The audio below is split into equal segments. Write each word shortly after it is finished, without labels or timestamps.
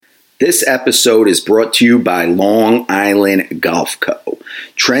This episode is brought to you by Long Island Golf Co.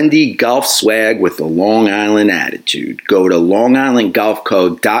 Trendy golf swag with a Long Island attitude. Go to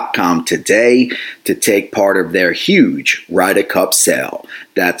longislandgolfco.com today to take part of their huge Ryder Cup sale.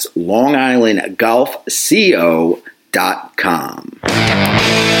 That's longislandgolfco.com.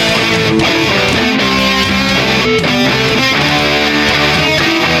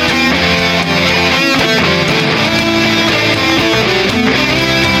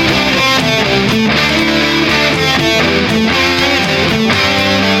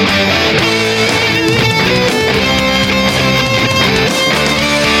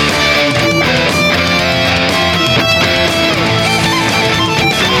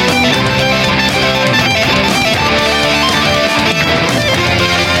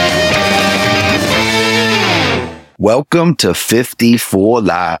 Welcome to 54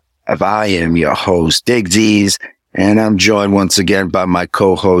 Live. I am your host, Digsies, and I'm joined once again by my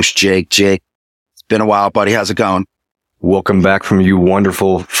co-host, Jake. Jake, it's been a while, buddy. How's it going? Welcome back from you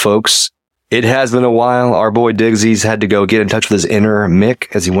wonderful folks. It has been a while. Our boy Digsies had to go get in touch with his inner Mick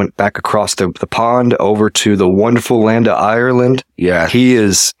as he went back across the pond over to the wonderful land of Ireland. Yeah. He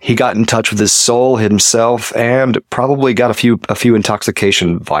got in touch with his soul himself and probably got a few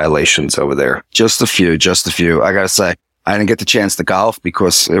intoxication violations over there. Just a few. I gotta say, I didn't get the chance to golf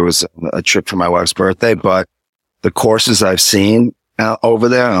because it was a trip for my wife's birthday, but the courses I've seen over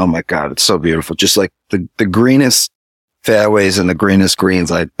there, oh my God, it's so beautiful. Just like the greenest fairways and the greenest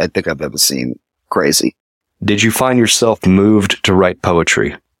greens I think I've ever seen. Crazy. Did you find yourself moved to write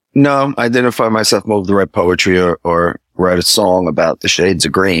poetry? No, I didn't find myself moved to write poetry or write a song about the shades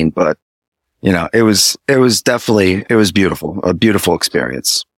of green, but you know, it was beautiful, a beautiful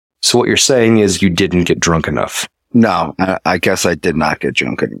experience. So what you're saying is you didn't get drunk enough. No, I guess I did not get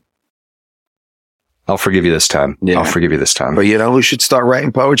drunk enough. I'll forgive you this time. Yeah. I'll forgive you this time. But you know who should start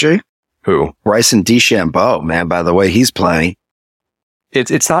writing poetry? Who? Bryson DeChambeau, man, by the way he's playing.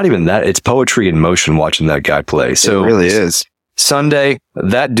 It's not even that. It's poetry in motion watching that guy play. So it really is. Sunday,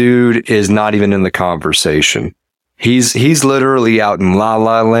 that dude is not even in the conversation. He's literally out in La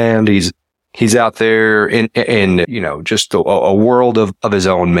La Land. He's out there in you know, just a world of his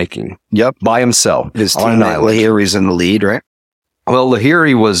own making. Yep. By himself. His on an teammate island. Lahiri's in the lead, right? Well,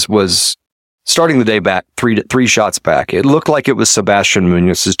 Lahiri was starting the day back, three shots back. It looked like it was Sebastian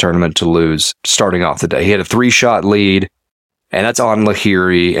Munoz's tournament to lose starting off the day. He had a 3-shot lead, and that's on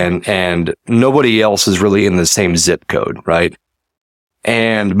Lahiri, and nobody else is really in the same zip code, right?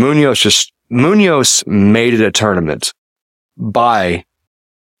 And Munoz made it a tournament by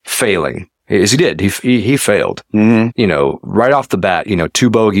failing. As he did. He failed. Mm-hmm. You know, right off the bat, you know, 2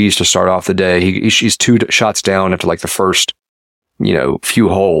 bogeys to start off the day. He's 2 shots down after like the first, you know, few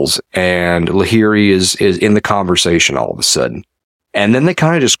holes, and Lahiri is in the conversation all of a sudden. And then they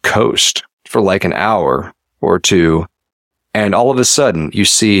kind of just coast for like an hour or two. And all of a sudden you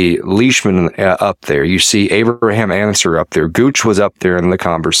see Leishman up there. You see Abraham Anser up there. Gooch was up there in the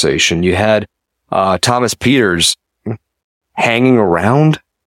conversation. You had, Thomas Peters hanging around.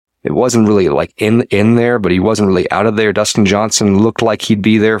 It wasn't really like in there, but he wasn't really out of there. Dustin Johnson looked like he'd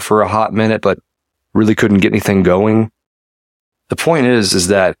be there for a hot minute, but really couldn't get anything going. The point is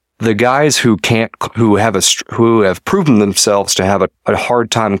that the guys who have proven themselves to have a hard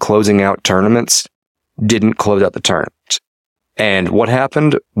time closing out tournaments didn't close out the tournament. And what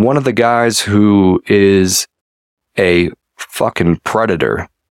happened? One of the guys who is a fucking predator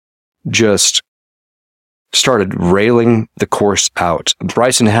just started railing the course out.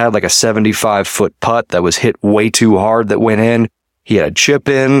 Bryson had like a 75-foot putt that was hit way too hard that went in. He had a chip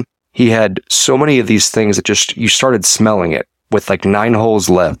in. He had so many of these things that just, you started smelling it. With like 9 holes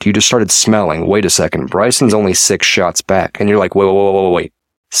left, you just started smelling, wait a second, Bryson's only 6 shots back. And you're like, wait.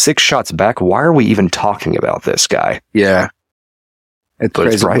 6 shots back? Why are we even talking about this guy? Yeah. It's but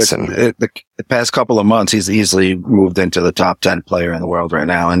crazy. It's Bryson. The past couple of months, he's easily moved into the top 10 player in the world right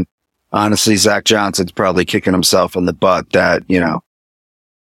now. And honestly, Zach Johnson's probably kicking himself in the butt that, you know,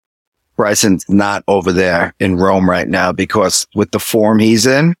 Bryson's not over there in Rome right now, because with the form he's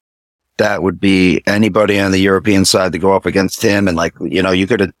in, that would be anybody on the European side to go up against him. And like, you know, you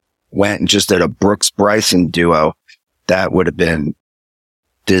could have went and just did a Brooks Bryson duo. That would have been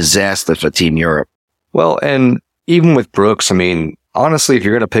disaster for Team Europe. Well, and even with Brooks, I mean, honestly, if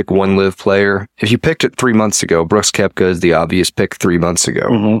you're going to pick one live player, if you picked it 3 months ago, Brooks Koepka is the obvious pick 3 months ago.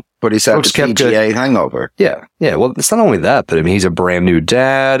 Mm-hmm. But he's had the PGA hangover. Yeah. Well, it's not only that, but I mean, he's a brand new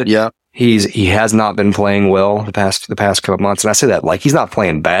dad. Yeah. He has not been playing well the past couple of months. And I say that like he's not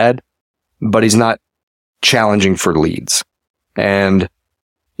playing bad, but he's not challenging for leads. And,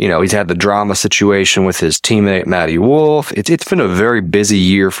 He's had the drama situation with his teammate, Matty Wolf. It's been a very busy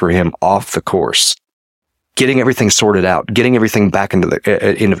year for him off the course, getting everything sorted out, getting everything back into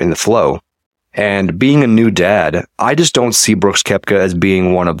in the flow. And being a new dad, I just don't see Brooks Koepka as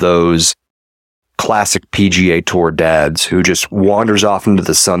being one of those classic PGA Tour dads who just wanders off into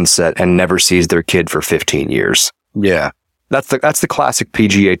the sunset and never sees their kid for 15 years. Yeah. That's the classic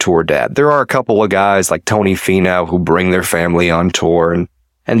PGA Tour dad. There are a couple of guys like Tony Finau who bring their family on tour,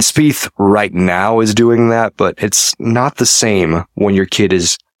 and Spieth right now is doing that, but it's not the same when your kid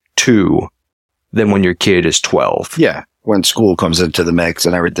is 2 than when your kid is 12. Yeah. When school comes into the mix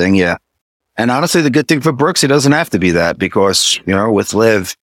and everything. Yeah. And honestly, the good thing for Brooks, he doesn't have to be that because, with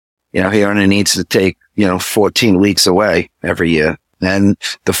Liv, he only needs to take, 14 weeks away every year and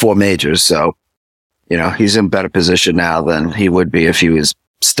the 4 majors. So, he's in better position now than he would be if he was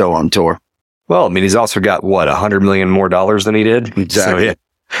still on tour. Well, he's also got $100 million more than he did. Exactly.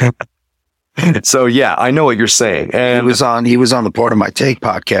 So yeah, I know what you're saying. And he was on the Part of My Take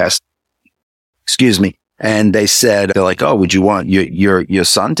podcast. Excuse me. And they're like, oh, would you want your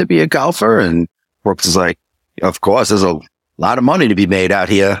son to be a golfer? And Brooks is like, of course, there's a lot of money to be made out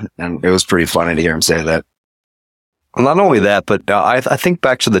here. And it was pretty funny to hear him say that. Not only that, but I think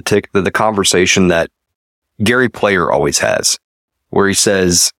back to the conversation that Gary Player always has, where he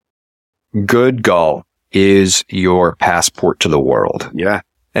says, good golf is your passport to the world. Yeah.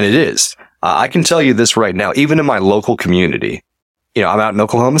 And it is. I can tell you this right now, even in my local community, I'm out in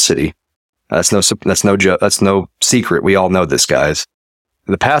Oklahoma City. That's no secret. We all know this, guys.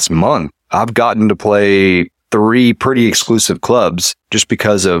 In the past month, I've gotten to play 3 pretty exclusive clubs just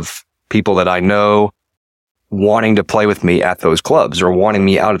because of people that I know wanting to play with me at those clubs or wanting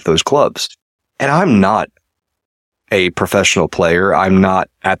me out at those clubs. And I'm not a professional player. I'm not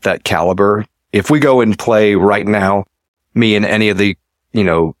at that caliber. If we go and play right now, me and any of the,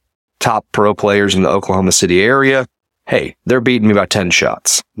 top pro players in the Oklahoma City area, hey, they're beating me by 10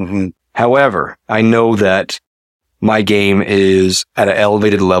 shots. Mm-hmm. However, I know that my game is at an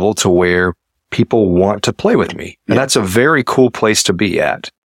elevated level to where people want to play with me. And that's a very cool place to be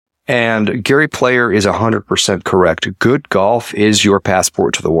at. And Gary Player is 100% correct. Good golf is your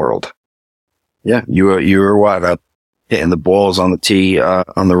passport to the world. Yeah. You were what? Hitting the balls on the tee,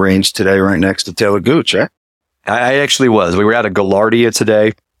 on the range today, right next to Taylor Gooch, eh? I actually was. We were at a Gaillardia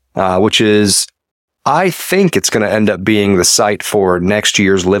today, which is, I think it's going to end up being the site for next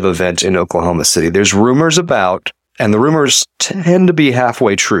year's live event in Oklahoma City. There's rumors about, and the rumors tend to be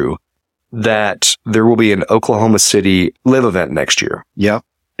halfway true, that there will be an Oklahoma City live event next year. Yep.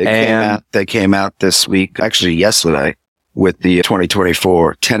 They came out this week, actually yesterday, with the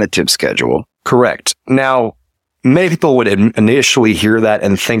 2024 tentative schedule. Correct. Now, many people would initially hear that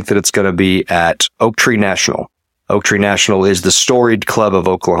and think that it's going to be at Oak Tree National. Oak Tree National is the storied club of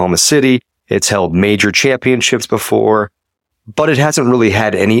Oklahoma City. It's held major championships before, but it hasn't really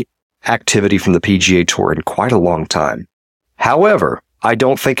had any activity from the PGA Tour in quite a long time. However, I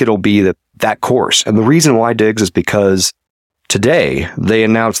don't think it'll be that course. And the reason why, Diggs, is because today they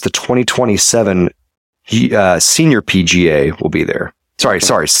announced the 2027 Senior PGA will be there.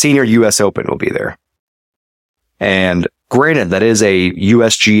 Sorry, Senior US Open will be there. And granted, that is a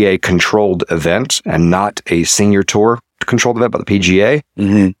USGA controlled event and not a Senior Tour controlled event by the PGA.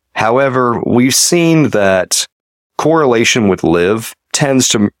 Mm-hmm. However, we've seen that correlation with LIV tends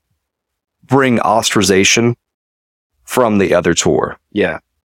to bring ostracization from the other tour. Yeah.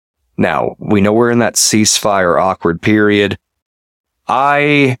 Now, we know we're in that ceasefire awkward period.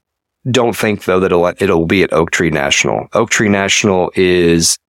 I don't think, though, that it'll be at Oak Tree National. Oak Tree National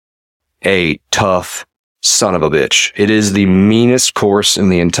is a tough son of a bitch. It is the meanest course in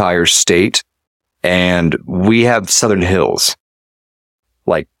the entire state. And we have Southern Hills.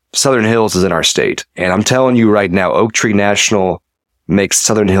 Like, Southern Hills is in our state. And I'm telling you right now, Oak Tree National makes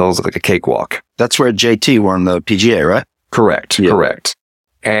Southern Hills look like a cakewalk. That's where JT won the PGA, right? Correct. Yeah. Correct.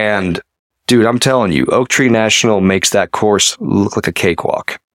 And dude, I'm telling you, Oak Tree National makes that course look like a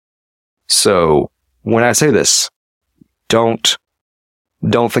cakewalk. So when I say this, don't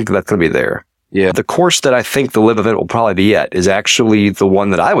think that's going to be there. Yeah. The course that I think the live event will probably be at is actually the one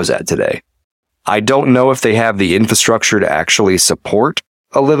that I was at today. I don't know if they have the infrastructure to actually support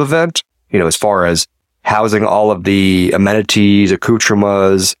a live event, as far as housing all of the amenities,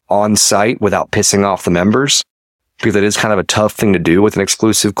 accoutrements on site without pissing off the members. Because it is kind of a tough thing to do with an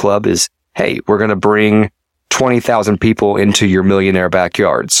exclusive club is, hey, we're going to bring 20,000 people into your millionaire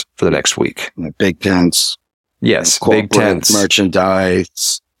backyards for the next week. Big tents. Yes, big tents.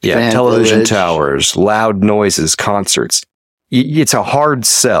 Merchandise. Yeah, television towers, loud noises, concerts. It's a hard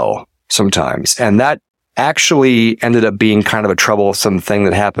sell sometimes. And that actually ended up being kind of a troublesome thing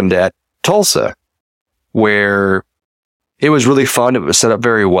that happened at Tulsa, where it was really fun. It was set up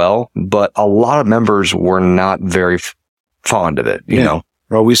very well, but a lot of members were not very fond of it, you know?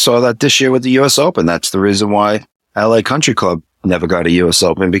 Well, we saw that this year with the U.S. Open. That's the reason why LA Country Club never got a U.S.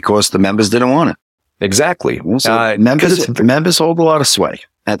 Open, because the members didn't want it. Exactly. So members hold a lot of sway.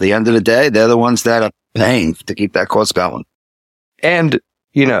 At the end of the day, they're the ones that are paying to keep that course going. And,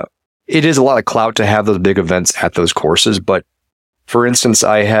 you know, it is a lot of clout to have those big events at those courses. But for instance,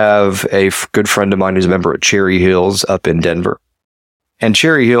 I have a good friend of mine who's a member at Cherry Hills up in Denver. And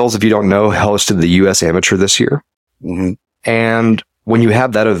Cherry Hills, if you don't know, hosted the U.S. Amateur this year. Mm-hmm. And when you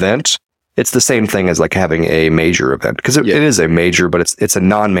have that event, it's the same thing as like having a major event, because it is a major, but it's a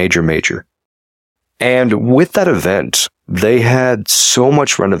non-major major. And with that event, they had so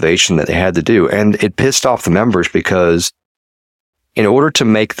much renovation that they had to do, and it pissed off the members because in order to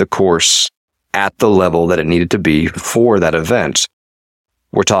make the course at the level that it needed to be for that event,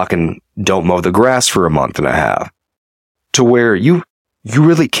 we're talking don't mow the grass for a month and a half, to where you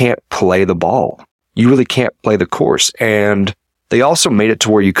really can't play the ball. You really can't play the course. And they also made it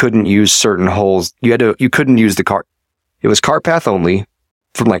to where you couldn't use certain holes. You couldn't use the cart. It was cart path only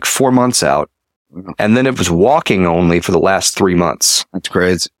from like 4 months out. And then it was walking only for the last 3 months. That's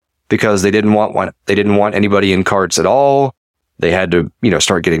crazy. Because they didn't want anybody in carts at all. They had to,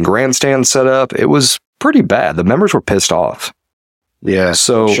 start getting grandstands set up. It was pretty bad. The members were pissed off. Yeah,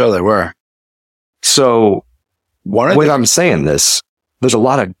 so I'm sure they were. So when I'm saying this, there's a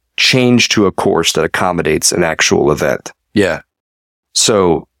lot of change to a course that accommodates an actual event. Yeah.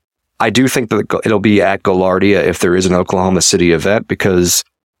 So I do think that it'll be at Gaillardia if there is an Oklahoma City event, because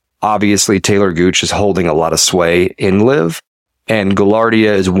obviously Taylor Gooch is holding a lot of sway in LIV, and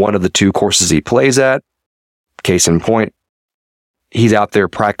Gaillardia is one of the two courses he plays at. Case in point, he's out there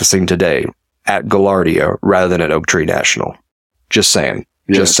practicing today at Gaillardia rather than at Oak Tree National. Just saying.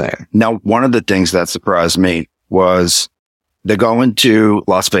 Yeah. Just saying. Now, one of the things that surprised me was they're going to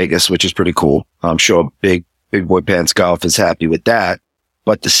Las Vegas, which is pretty cool. I'm sure Big Boy Pants Golf is happy with that.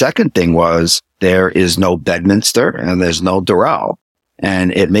 But the second thing was there is no Bedminster and there's no Doral.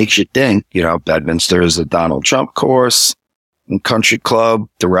 And it makes you think, Bedminster is a Donald Trump course and Country Club.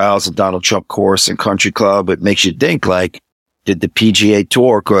 Doral's a Donald Trump course and Country Club. It makes you think, like, did the PGA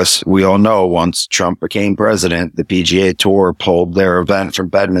Tour, because we all know once Trump became president, the PGA Tour pulled their event from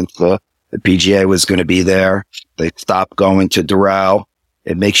Bedminster. The PGA was going to be there. They stopped going to Doral.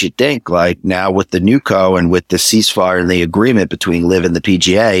 It makes you think, like, now with the NUCO and with the ceasefire and the agreement between LIV and the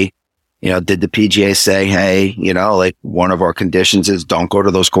PGA, did the PGA say, hey, like, one of our conditions is don't go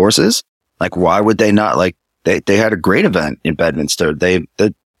to those courses? Like, why would they not? Like, they had a great event in Bedminster.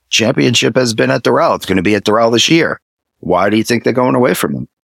 The championship has been at Doral. It's going to be at Doral this year. Why do you think they're going away from them?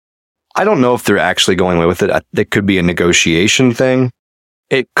 I don't know if they're actually going away with it. It could be a negotiation thing.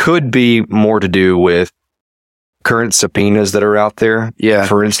 It could be more to do with current subpoenas that are out there. Yeah.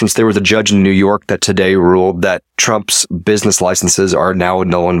 For instance, there was a judge in New York that today ruled that Trump's business licenses are now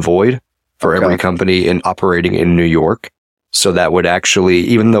null and void for every company operating in New York. So that would actually,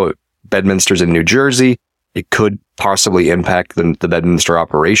 even though Bedminster's in New Jersey, it could possibly impact the Bedminster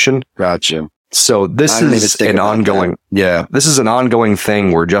operation. Gotcha. So this is an ongoing, this is an ongoing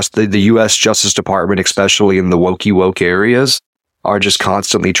thing where just the U.S. Justice Department, especially in the woke areas, are just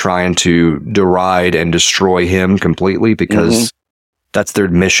constantly trying to deride and destroy him completely, because that's their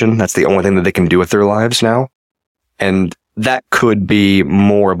mission. That's the only thing that they can do with their lives now. And that could be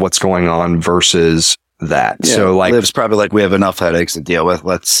more of what's going on versus that. Yeah, so like, LIV's probably like, we have enough headaches to deal with.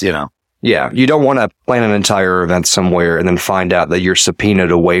 Let's, Yeah, you don't want to plan an entire event somewhere and then find out that you're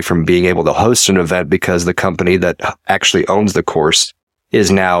subpoenaed away from being able to host an event because the company that actually owns the course is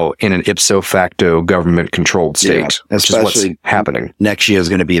now in an ipso facto government controlled state, which is what's happening. Next year is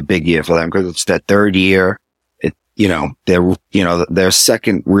going to be a big year for them because it's that third year. Their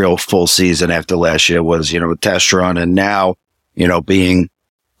second real full season after last year was, with test run, and now, being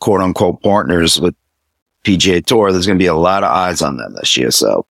quote unquote partners with PGA Tour, there's going to be a lot of eyes on them this year.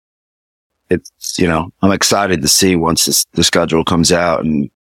 So it's, I'm excited to see once the schedule comes out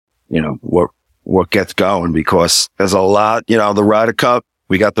and, what gets going, because there's a lot, the Ryder Cup,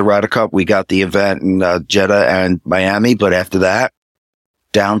 we got the event in Jeddah and Miami, but after that,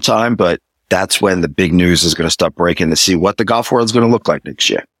 downtime. But that's when the big news is going to start breaking to see what the golf world's going to look like next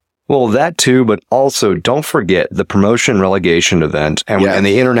year. Well, that too, but also don't forget the promotion relegation event and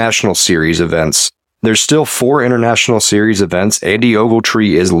the international series events. There's still 4 international series events. Andy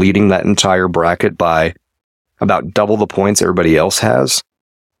Ogletree is leading that entire bracket by about double the points everybody else has.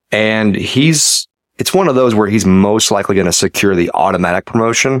 And it's one of those where he's most likely going to secure the automatic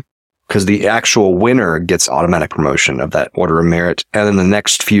promotion, because the actual winner gets automatic promotion of that order of merit. And then the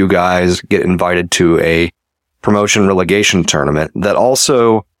next few guys get invited to a promotion relegation tournament that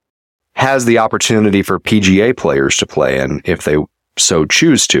also has the opportunity for PGA players to play in if they so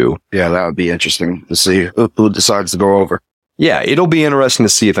choose to. Yeah, that would be interesting to see who decides to go over. Yeah, it'll be interesting to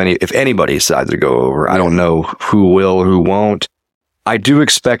see if anybody decides to go over. I don't know who will, who won't. I do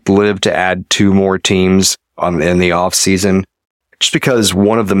expect Liv to add 2 more teams in the off season, just because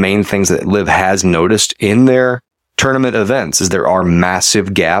one of the main things that Liv has noticed in their tournament events is there are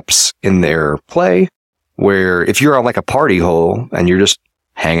massive gaps in their play, where if you're on like a party hole and you're just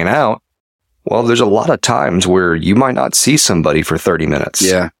hanging out, well, there's a lot of times where you might not see somebody for 30 minutes.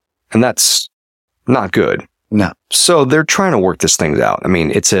 Yeah. And that's not good. No. So they're trying to work this thing out. I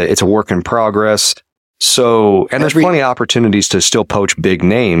mean, it's a work in progress. So, and there's plenty of opportunities to still poach big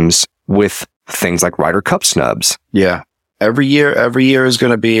names with things like Ryder Cup snubs. Yeah. Every year is going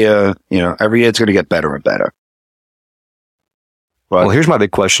to be every year it's going to get better and better. Well, here's my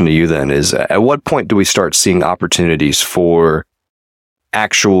big question to you then is, at what point do we start seeing opportunities for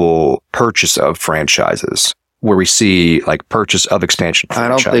actual purchase of franchises, where we see like purchase of expansion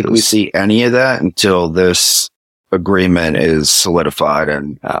franchises? I don't think we see any of that until this agreement is solidified.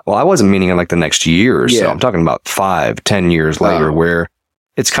 And well, I wasn't meaning in like the next year or so. I'm talking about 5-10 years later, where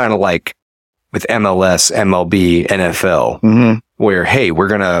it's kind of like with MLS, MLB, NFL, where, hey, we're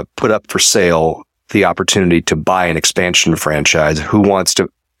going to put up for sale the opportunity to buy an expansion franchise. Who wants to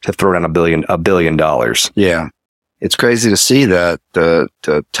throw down $1 billion? Yeah. It's crazy to see that the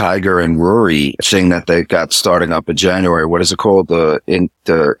Tiger and Rory thing that they got starting up in January. What is it called? The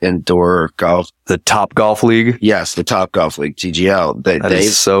indoor golf? The Top Golf League? Yes, the Top Golf League, TGL. That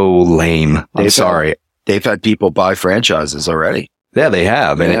is so lame. I'm sorry. They've had people buy franchises already. Yeah, they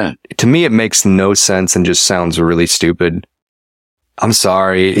have. And to me, it makes no sense and just sounds really stupid. I'm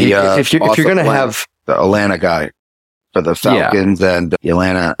sorry. If you're going to have the Atlanta guy for the Falcons and the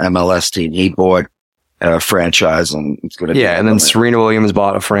Atlanta MLS team, he bought a franchise, and it's going to and then Serena Williams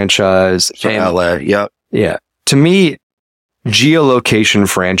bought a franchise for LA. Yep. Yeah. To me, geolocation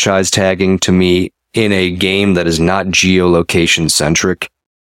franchise tagging to me in a game that is not geolocation centric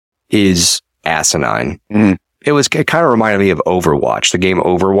is asinine. It kind of reminded me of Overwatch, the game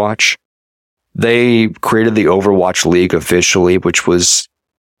Overwatch. They created the Overwatch League officially, which was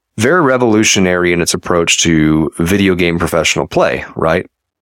very revolutionary in its approach to video game professional play, right?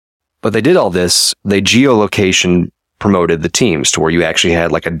 But they did all this. They geolocation promoted the teams to where you actually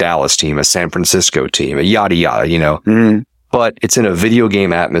had like a Dallas team, a San Francisco team, a yada yada, But it's in a video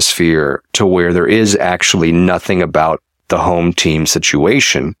game atmosphere to where there is actually nothing about the home team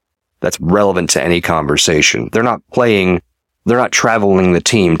situation that's relevant to any conversation. They're not traveling the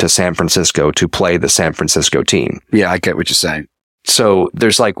team to San Francisco to play the San Francisco team. Yeah, I get what you're saying. So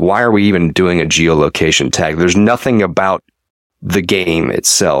there's like, why are we even doing a geolocation tag? There's nothing about the game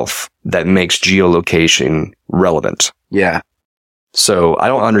itself that makes geolocation relevant. Yeah. So I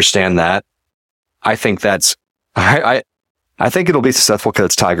don't understand that. I think I think it'll be successful because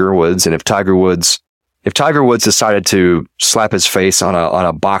it's Tiger Woods. And if Tiger Woods decided to slap his face on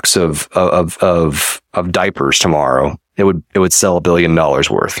a box of diapers tomorrow, it would sell $1 billion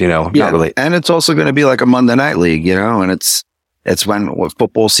worth, Not really. And it's also going to be like a Monday night league, and it's when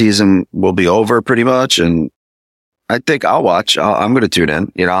football season will be over pretty much. And I think I'll watch. I'm going to tune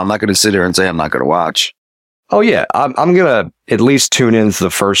in. I'm not going to sit here and say I'm not going to watch. Oh yeah, I'm going to at least tune in for the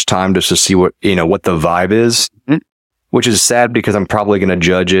first time just to see what the vibe is, which is sad because I'm probably going to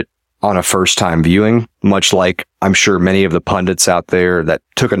judge it on a first time viewing, much like I'm sure many of the pundits out there that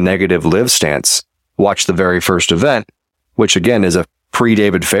took a negative live stance watched the very first event, which again is a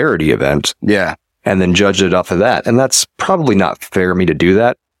pre-David Faraday event. Yeah. And then judged it off of that. And that's probably not fair of me to do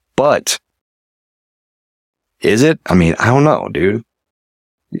that, but is it? I mean, I don't know, dude.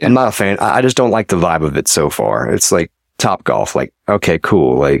 I'm not a fan. I just don't like the vibe of it so far. It's like Top Golf. Like, okay,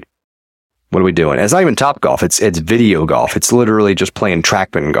 cool. Like, what are we doing? It's not even Top Golf. It's video golf. It's literally just playing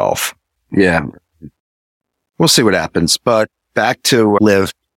trackman golf. Yeah. We'll see what happens. But back to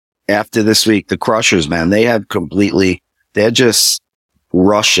Liv. After this week, the Crushers, man, they're just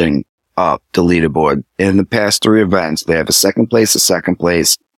rushing up the leaderboard. In the past 3 events, they have a second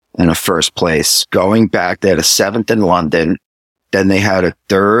place, and a first place. Going back, they had a 7th in London. Then they had a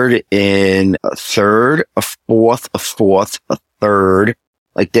 3rd in a 3rd, a 4th, a 4th, a 3rd.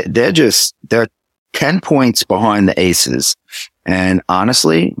 Like they're 10 points behind the aces. And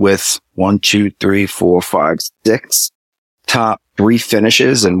honestly, with 1, 2, 3, 4, 5, 6 top 3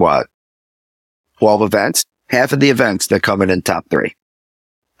 finishes and 12 events, half of the events they're coming in top 3.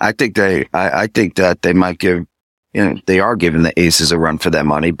 I think that they might give, they are giving the aces a run for their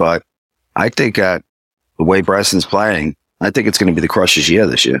money, but I think the way Bryson's playing, I think it's going to be the Crush's year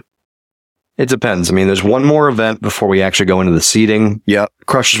this year. It depends. I mean, there's one more event before we actually go into the seeding. Yeah.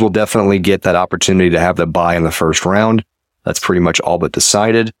 Crushers will definitely get that opportunity to have the bye in the first round. That's pretty much all but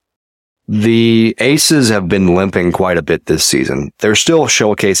decided. The Aces have been limping quite a bit this season. They're still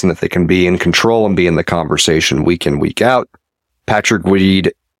showcasing that they can be in control and be in the conversation week in, week out. Patrick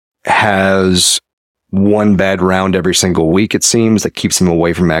Reed has one bad round every single week, it seems, that keeps him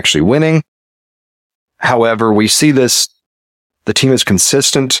away from actually winning. However, we see this, the team is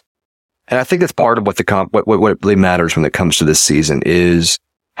consistent. And I think that's part of what really matters when it comes to this season is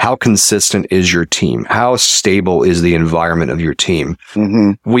how consistent is your team? How stable is the environment of your team?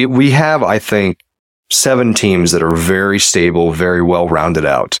 Mm-hmm. We have, I think, 7 teams that are very stable, very well rounded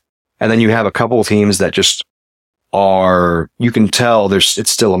out. And then you have a couple of teams that just are, you can tell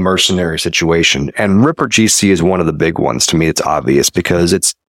it's still a mercenary situation. And Ripper GC is one of the big ones. To me, it's obvious because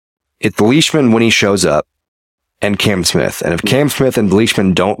it's Leishman when he shows up and Cam Smith. And if Cam Smith and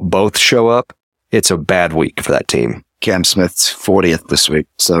Leishman don't both show up, it's a bad week for that team. Cam Smith's 40th this week.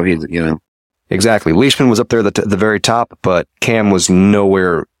 So he's, Exactly. Leishman was up there at the very top, but Cam was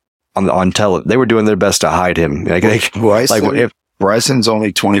nowhere on tele. They were doing their best to hide him. Bryson's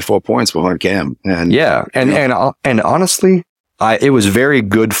only 24 points behind Cam. And yeah. And honestly, it was very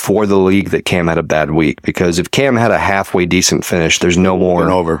good for the league that Cam had a bad week because if Cam had a halfway decent finish, there's no more.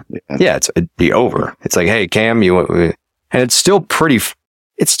 Over. Yeah, it'd be over. It's like, hey, Cam, and it's still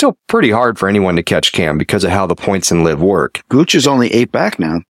pretty hard for anyone to catch Cam because of how the points in live work. Gooch is only 8 back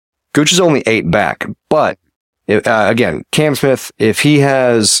now. Gooch is only 8 back, but again, Cam Smith, if he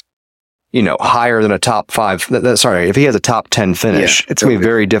has, higher than a top 5, if he has a top 10 finish, it's going to be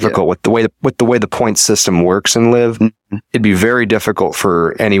very difficult with the way the point system works in live. Mm-hmm. It'd be very difficult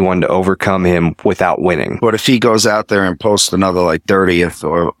for anyone to overcome him without winning. But if he goes out there and posts another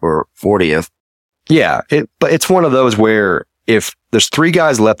 30th or 40th. Yeah. But it's one of those where if there's 3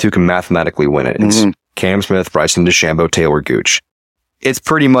 guys left who can mathematically win it, it's Cam Smith, Bryson DeChambeau, Taylor Gooch. It's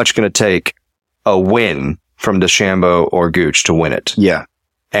pretty much going to take a win from DeChambeau or Gooch to win it. Yeah.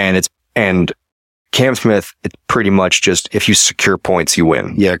 And Cam Smith, it's pretty much just if you secure points, you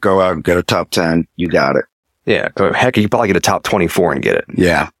win. Yeah, go out and get a top 10. You got it. Yeah. Heck, you could probably get a top 24 and get it.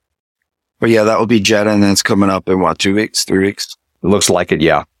 Yeah. But yeah, that will be Jeddah, and then it's coming up in 2 weeks, 3 weeks? It looks like it,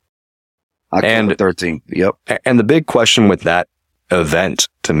 yeah. October 13th. Yep. And the big question with that event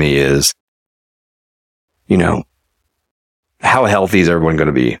to me is, how healthy is everyone going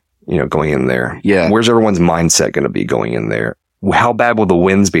to be, going in there? Yeah. Where's everyone's mindset going to be going in there? How bad will the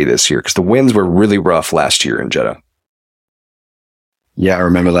winds be this year? Because the winds were really rough last year in Jeddah. Yeah, I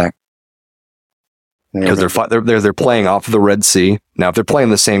remember that. Because they're playing off of the Red Sea. Now, if they're playing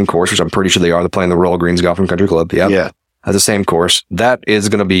the same course, which I'm pretty sure they are, they're playing the Royal Greens Golf and Country Club. Yep. Yeah. Has the same course. That is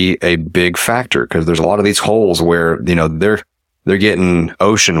going to be a big factor because there's a lot of these holes where, they're getting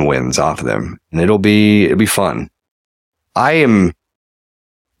ocean winds off of them, and it'll be fun. I am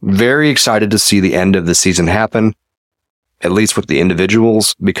very excited to see the end of the season happen, at least with the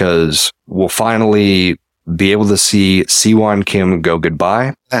individuals, because we'll finally be able to see Siwon Kim go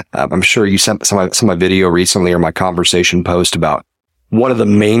goodbye. I'm sure you sent some of my video recently or my conversation post about one of the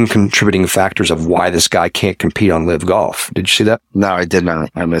main contributing factors of why this guy can't compete on Live Golf. Did you see that? No, I did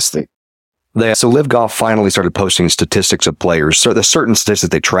not. I missed it. So Live Golf finally started posting statistics of players. So there's certain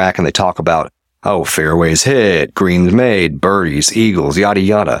statistics they track and they talk about, fairways hit, greens made, birdies, eagles, yada,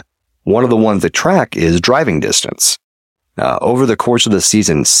 yada. One of the ones they track is driving distance. Over the course of the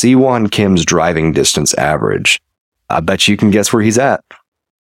season, Siwon Kim's driving distance average, I bet you can guess where he's at.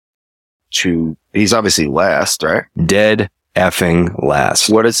 He's obviously last, right? Dead effing last.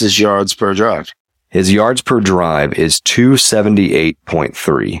 What is his yards per drive? His yards per drive is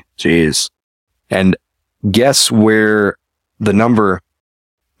 278.3. Jeez. And guess where the number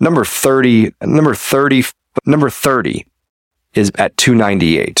 30 is at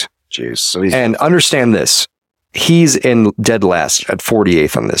 298. Jeez. So and understand this. He's in dead last at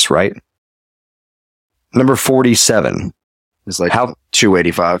 48th on this, right? Number 47 is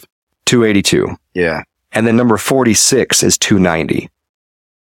 285. 282. Yeah. And then number 46 is 290.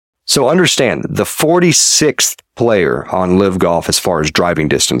 So understand, the 46th player on Live Golf as far as driving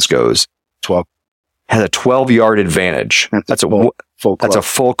distance goes 12 has a 12-yard advantage. That's a full club. That's a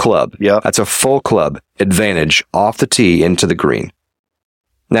full club. Yeah. That's a full club advantage off the tee into the green.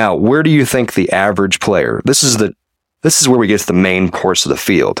 Now, where do you think the average player, this is where we get to the main course of the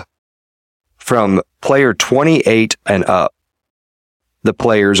field. From player 28 and up, the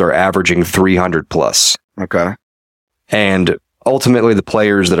players are averaging 300 plus. Okay. And ultimately, the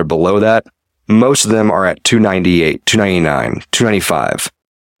players that are below that, most of them are at 298, 299, 295.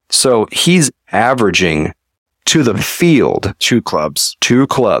 So he's averaging to the field 2 clubs. 2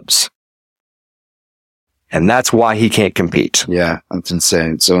 clubs. And that's why he can't compete. Yeah, that's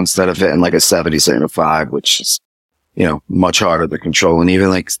insane. So instead of hitting like a 70, saying a 5, which is, much harder to control. And even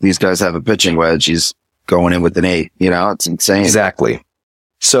like these guys have a pitching wedge, he's going in with an 8. It's insane. Exactly.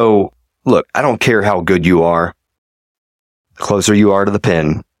 So look, I don't care how good you are. The closer you are to the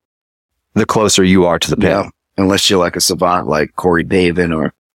pin, the closer you are to the pin. Yeah, unless you're like a savant like Corey Pavin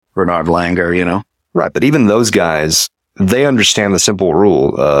or Bernard Langer, Right. But even those guys, they understand the simple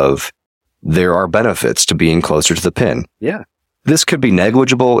rule of there are benefits to being closer to the pin. Yeah. This could be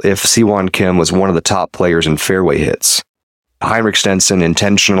negligible if Siwon Kim was one of the top players in fairway hits. Heinrich Stenson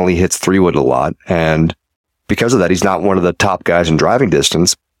intentionally hits 3-wood a lot, and because of that, he's not one of the top guys in driving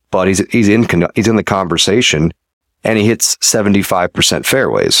distance, but he's in the conversation, and he hits 75%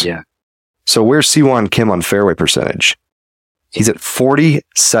 fairways. Yeah. So where's Siwon Kim on fairway percentage? He's at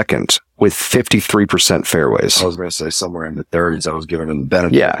 42nd with 53% fairways. I was going to say somewhere in the 30s. I was giving him the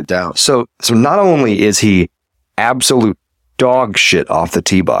benefit of the doubt. So not only is he absolute dog shit off the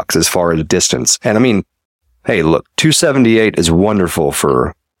tee box as far as distance, and I mean, hey, look, 278 is wonderful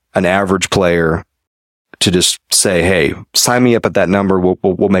for an average player to just say, hey, sign me up at that number.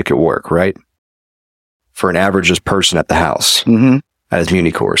 We'll make it work, right? For an average person at the house at his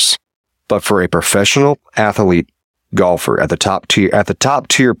muni course. But for a professional athlete golfer at the top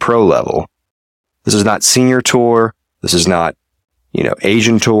tier pro level, this is not senior tour. This is not,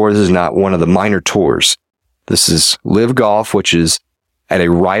 Asian tour. This is not one of the minor tours. This is Live Golf, which is at a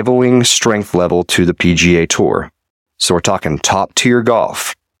rivaling strength level to the PGA Tour. So we're talking top tier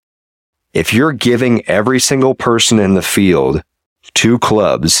golf. If you're giving every single person in the field 2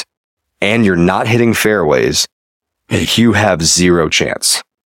 clubs and you're not hitting fairways, you have 0 chance.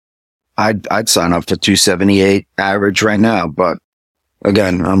 I'd sign up for 278 average right now, but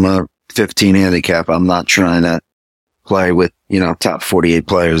again, I'm a 15 handicap. I'm not trying to play with, top 48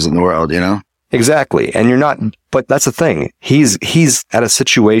 players in the world, Exactly. And you're not, but that's the thing. He's at a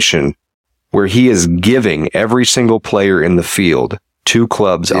situation where he is giving every single player in the field 2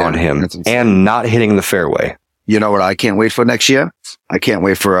 clubs on him and not hitting the fairway. You know what I can't wait for next year? I can't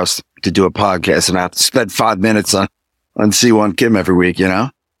wait for us to do a podcast and I have to spend 5 minutes on Siwon Kim every week,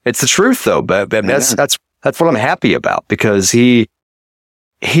 It's the truth though, but that's what I'm happy about, because he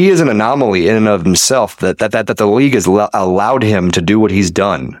is an anomaly in and of himself that the league has allowed him to do what he's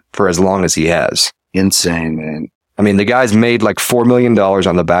done for as long as he has. Insane, man. I mean, the guy's made like $4 million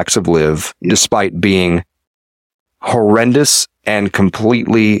on the backs of Live, despite being horrendous and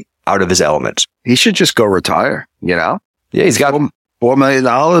completely out of his element. He should just go retire, Yeah, he's got $4 million.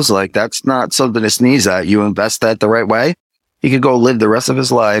 Like, that's not something to sneeze at. You invest that the right way, he could go live the rest of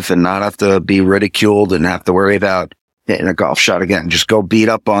his life and not have to be ridiculed and have to worry about hitting a golf shot again. Just go beat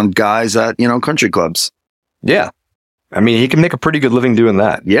up on guys at, country clubs. Yeah. I mean, he can make a pretty good living doing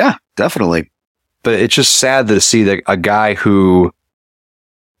that. Yeah, definitely. But it's just sad to see that a guy who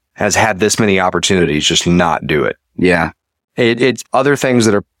has had this many opportunities just not do it. Yeah. It's other things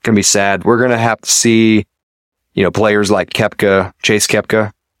that are going to be sad. We're going to have to see, players like Chase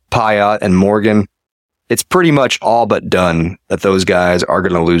Koepka, Pyatt, and Morgan. It's pretty much all but done that those guys are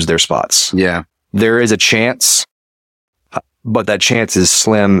going to lose their spots. Yeah. There is a chance, but that chance is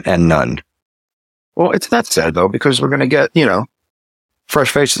slim and none. Well, it's not sad though, because we're going to get,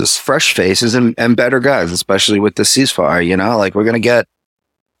 fresh faces and better guys, especially with the ceasefire, like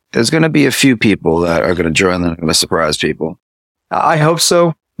there's going to be a few people that are going to join that are going to surprise people. I hope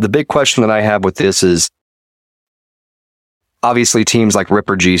so. The big question that I have with this is, obviously teams like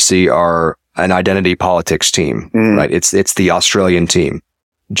Ripper GC are an identity politics team, right? It's the Australian team.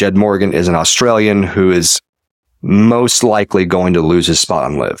 Jed Morgan is an Australian who is most likely going to lose his spot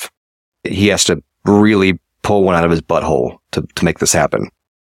on Live. He has to really pull one out of his butthole to make this happen.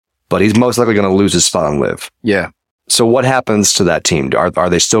 But he's most likely going to lose his spot on Live. Yeah. So what happens to that team? Are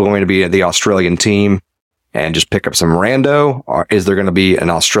they still going to be the Australian team and just pick up some rando? Or is there going to be an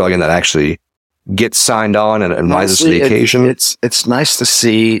Australian that actually gets signed on and rises to the occasion? It's nice to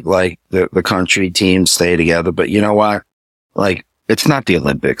see like the country teams stay together, but you know what? Like, it's not the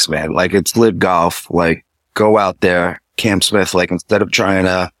Olympics, man. Like, it's Live Golf. Like, go out there, Cam Smith. Like, instead of trying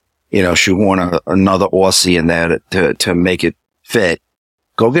to, shoehorn another Aussie in there to make it fit,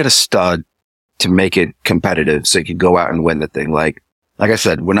 go get a stud to make it competitive so you can go out and win the thing. Like I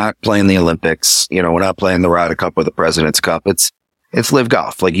said, we're not playing the Olympics. We're not playing the Ryder Cup or the President's Cup. It's Live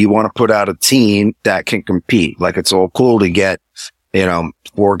Golf. Like, you want to put out a team that can compete. Like, it's all cool to get,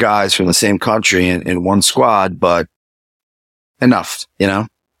 4 guys from the same country in one squad, but enough,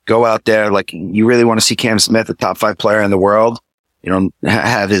 go out there. Like, you really want to see Cam Smith, a top 5 player in the world,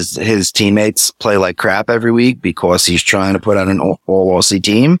 have his teammates play like crap every week because he's trying to put out an all Aussie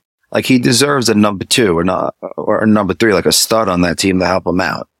team. Like, he deserves a number 2 or a number 3, like a stud on that team to help him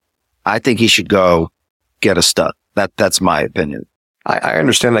out. I think he should go get a stud. That's my opinion. I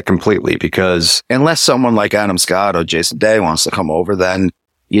understand that completely, because unless someone like Adam Scott or Jason Day wants to come over, then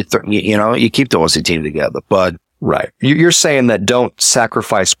you keep the Aussie team together. But right, you're saying that don't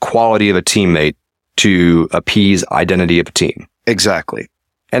sacrifice quality of a teammate to appease identity of a team. Exactly.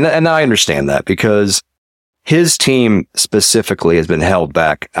 And I understand that, because his team specifically has been held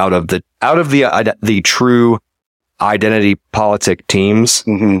back out of the true identity politic teams.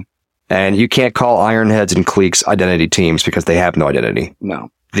 Mm-hmm. And you can't call Ironheads and Cliques identity teams because they have no identity. No.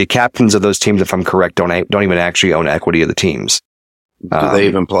 The captains of those teams, if I'm correct, don't even actually own equity of the teams. Do they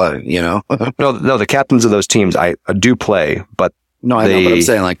even play, No, the captains of those teams I do play, but no, I know, but I'm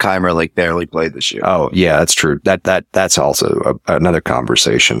saying like Keimer barely played this year. Oh, yeah, that's true. That's also another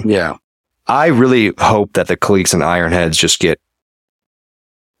conversation. Yeah. I really hope that the Cliques and Ironheads just get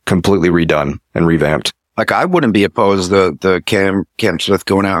completely redone and revamped. Like, I wouldn't be opposed to Cam Smith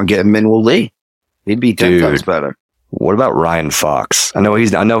going out and getting Minwoo Lee. He'd be 10 times better. What about Ryan Fox? I know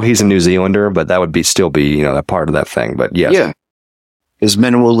he's a New Zealander, but that would still be a part of that thing. But yes. Yeah. Is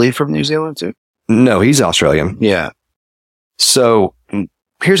Minwoo Lee from New Zealand too? No, he's Australian. Yeah. So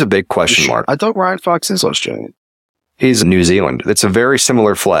here's a big question mark. I thought Ryan Fox is Australian. He's New Zealand. It's a very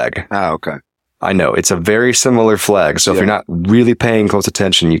similar flag. Ah, okay. I know. It's a very similar flag. So if you're not really paying close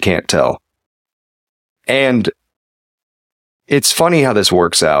attention, you can't tell. And it's funny how this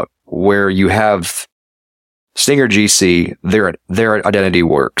works out, where you have Stinger GC, their identity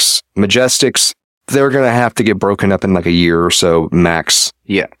works. Majestics, they're going to have to get broken up in like a year or so max.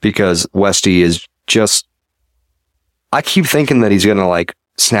 Yeah. Because Westy is just, I keep thinking that he's going to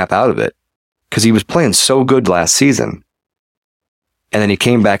snap out of it, because he was playing so good last season. And then he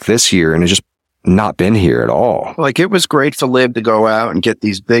came back this year and has just not been here at all. Like, it was great for Liv to go out and get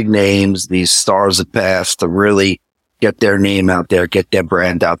these big names, these stars of past, to really get their name out there, get their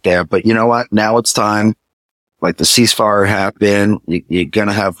brand out there. But you know what? Now it's time. Like, the ceasefire happened. You're going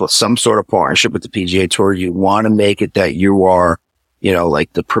to have some sort of partnership with the PGA Tour. You want to make it that you are,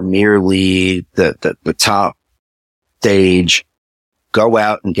 like the Premier League, the top stage. Go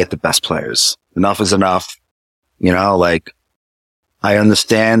out and get the best players. Enough is enough. I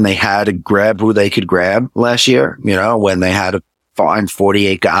understand they had to grab who they could grab last year, when they had to find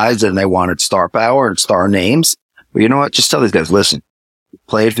 48 guys and they wanted star power and star names. But you know what? Just tell these guys, listen, you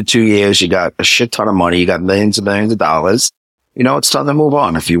played for 2 years. You got a shit ton of money. You got millions and millions of dollars. It's time to move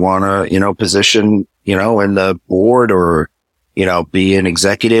on. If you want to, position, in the board or, be an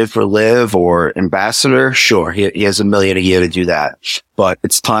executive for Liv or ambassador, sure, he has $1 million a year to do that. But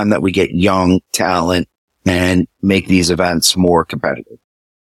it's time that we get young talent and make these events more competitive.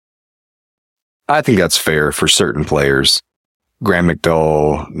 I think that's fair for certain players. Graham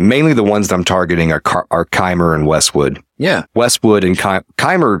McDowell, mainly the ones that I'm targeting are Keimer and Westwood. Yeah. Westwood and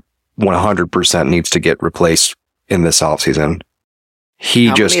Keimer 100% needs to get replaced in this offseason.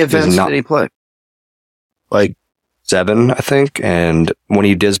 How many events did he play? Like 7, I think. And when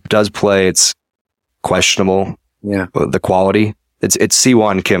he does play, it's questionable. Yeah. The quality. It's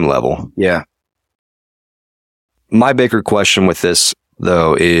Siwon Kim level. Yeah. My bigger question with this,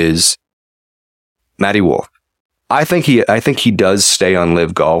 though, is Matty Wolff. I think he does stay on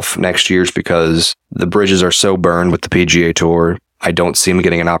Live Golf next year because the bridges are so burned with the PGA Tour. I don't see him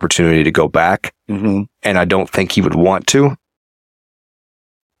getting an opportunity to go back, and I don't think he would want to.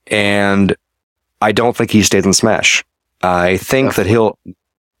 And I don't think he stays in Smash. I think that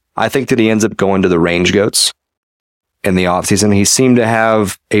he ends up going to the Range Goats in the offseason. He seemed to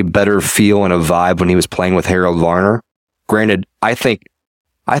have a better feel and a vibe when he was playing with Harold Varner. Granted, I think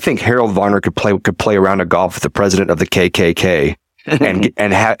Harold Varner could play around a golf with the president of the KKK, and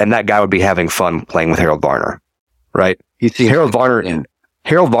that guy would be having fun playing with Harold Varner, right? You see, Harold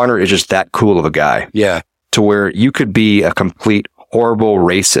Varner is just that cool of a guy, yeah, to where you could be a complete horrible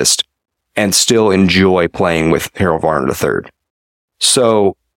racist and still enjoy playing with Harold Varner III.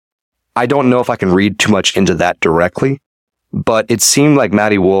 So I don't know if I can read too much into that directly, but it seemed like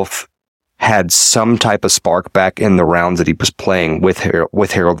Matty Wolff had some type of spark back in the rounds that he was playing with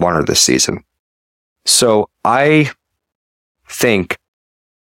Harold Varner this season. So I think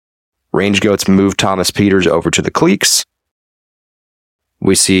Range Goats move Thomas Peters over to the Cliques.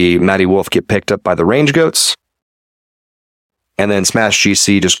 We see Matty Wolff get picked up by the Range Goats. And then Smash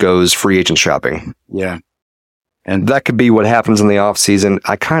GC just goes free agent shopping. Yeah. And that could be what happens in the offseason.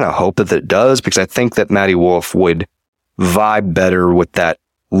 I kind of hope that it does, because I think that Matty Wolff would vibe better with that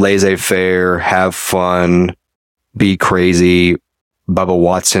laissez-faire, have fun, be crazy Bubba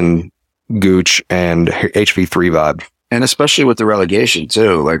Watson, Gooch, and HV3 vibe. And especially with the relegation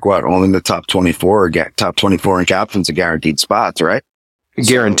too, like only the top 24 top 24 in captains are guaranteed spots, right?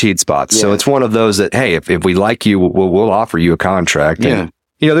 Guaranteed spots. Yeah. So it's one of those that, hey, if we like you, we'll offer you a contract. Yeah. And,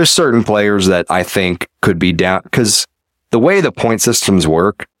 there's certain players that I think could be down because the way the point systems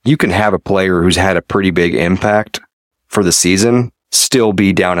work, you can have a player who's had a pretty big impact for the season still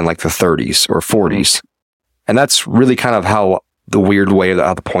be down in like the 30s or 40s. And that's really kind of how the weird way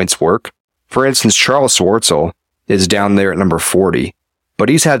how the points work. For instance, Charles Schwartzel is down there at number 40, but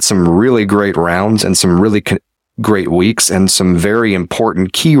he's had some really great rounds and some really great weeks and some very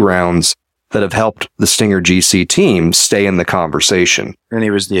important key rounds that have helped the Stinger GC team stay in the conversation. And he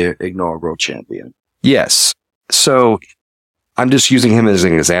was the inaugural champion. Yes. So I'm just using him as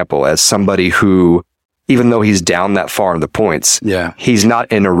an example, as somebody who, even though he's down that far in the points, he's not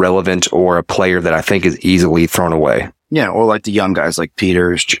an irrelevant or a player that I think is easily thrown away. Yeah, or like the young guys like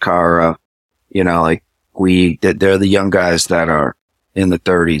Peters, Chikara, like they're the young guys that are in the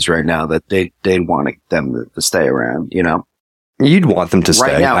 30s right now that they want them to stay around, You'd want them to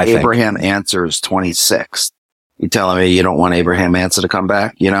stay. Right now, I Abraham Answer is 26. You telling me you don't want Abraham Answer to come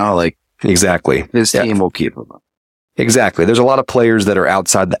back? Exactly. His team will keep him. Exactly. There's a lot of players that are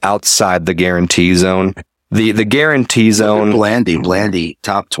outside the guarantee zone. The guarantee zone. Blandy,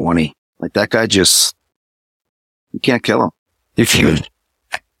 top 20. Like that guy you can't kill him. You can't.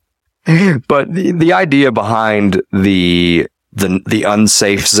 But the idea behind the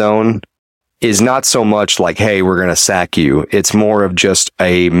unsafe zone is not so much like, hey, we're going to sack you. It's more of just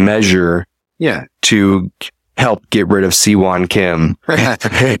a measure to help get rid of Siwon Kim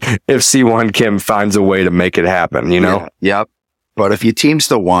if Siwon Kim finds a way to make it happen, Yeah. Yep. But if your team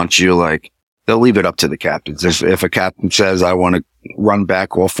still wants you, they'll leave it up to the captains. If a captain says, I want to run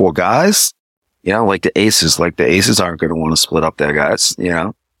back all 4 guys, like the aces aren't going to want to split up their guys,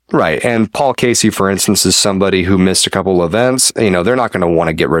 Right. And Paul Casey, for instance, is somebody who missed a couple of events. They're not going to want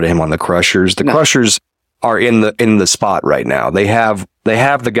to get rid of him on the Crushers. The Crushers are in the spot right now. They have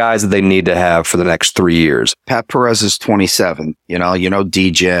the guys that they need to have for the next 3 years. Pat Perez is 27.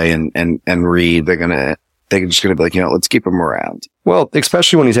 DJ and Reed, they're just going to be like, let's keep him around. Well,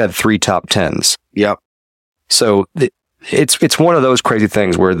 especially when he's had 3 top 10s. Yep. So it's one of those crazy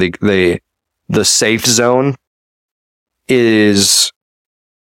things where the safe zone is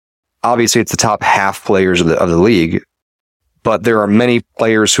obviously it's the top half players of the league, but there are many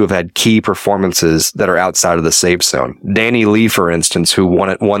players who have had key performances that are outside of the safe zone. Danny Lee, for instance, who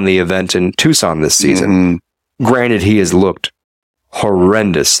won the event in Tucson this season. Mm-hmm. Granted, he has looked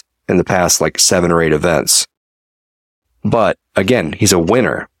horrendous in the past 7 or 8 events. But again, he's a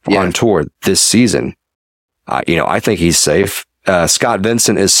winner on tour this season. I think he's safe. Scott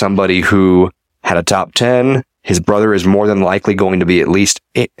Vincent is somebody who had a top 10. His brother is more than likely going to be at least,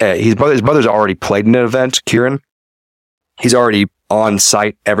 his brother's already played in an event, Kieran. He's already on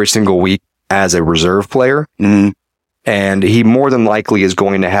site every single week as a reserve player. Mm-hmm. And he more than likely is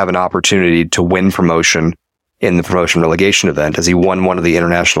going to have an opportunity to win promotion in the promotion relegation event as he won one of the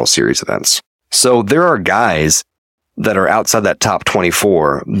international series events. So there are guys that are outside that top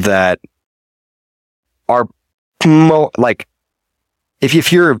 24 that are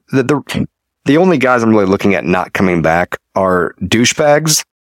if you're the only guys I'm really looking at not coming back are douchebags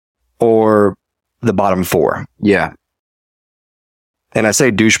or the bottom 4. Yeah. And I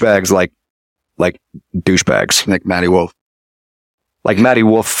say douchebags like douchebags. Like Matty Wolf. Like Matty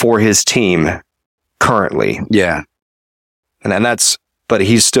Wolf for his team currently. Yeah. And but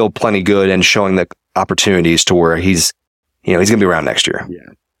he's still plenty good and showing the opportunities to where he's going to be around next year. Yeah.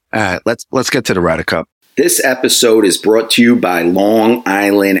 All right. Let's get to the Ryder Cup. This episode is brought to you by Long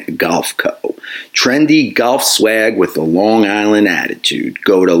Island Golf Co. Trendy golf swag with a Long Island attitude.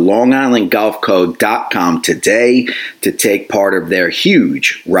 Go to longislandgolfco.com today to take part of their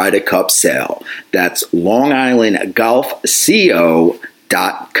huge Ryder Cup sale. That's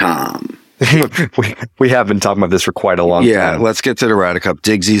longislandgolfco.com. we have been talking about this for quite a long time. Yeah, let's get to the Ryder Cup.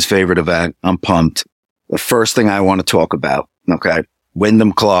 Diggsy's favorite event. I'm pumped. The first thing I want to talk about, okay,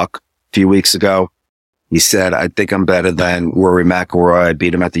 Wyndham Clark a few weeks ago. He said, I think I'm better than Rory McIlroy. I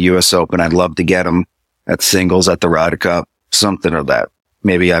beat him at the U.S. Open. I'd love to get him at singles at the Ryder Cup. Something of that.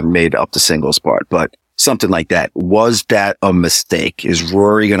 Maybe I've made up the singles part, but something like that. Was that a mistake? Is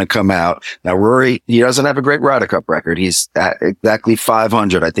Rory going to come out? Now, Rory, he doesn't have a great Ryder Cup record. He's at exactly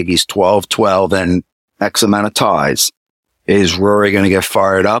 500. I think he's 12-12 and X amount of ties. Is Rory going to get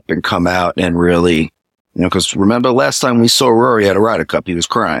fired up and come out and really, because remember last time we saw Rory at a Ryder Cup, he was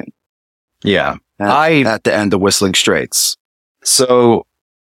crying. Yeah. At the end of Whistling Straits. So,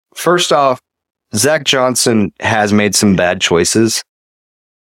 first off, Zach Johnson has made some bad choices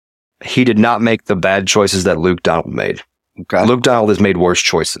he did not make the bad choices that Luke Donald made. Okay. Luke Donald has made worse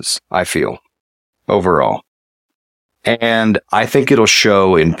choices, I feel, overall. And I think it'll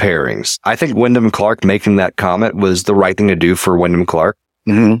show in pairings. I think Wyndham Clark making that comment was the right thing to do for Wyndham Clark,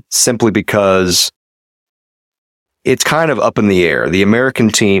 simply because it's kind of up in the air. The American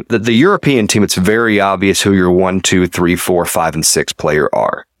team, the European team, it's very obvious who your 1, 2, 3, 4, 5, and 6 player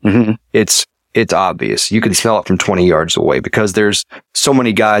are. It's obvious. You can smell it from 20 yards away because there's so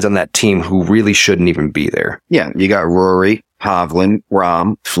many guys on that team who really shouldn't even be there. Yeah, you got Rory, Hovland,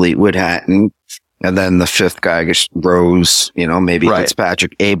 Rahm, Fleetwood, Hatton, and then the fifth guy, I guess, Rose. Maybe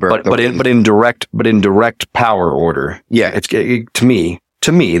Fitzpatrick, Aberg. But in direct power order. Yeah, to me,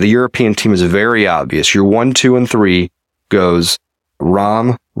 the European team is very obvious. Your 1, 2, and 3 goes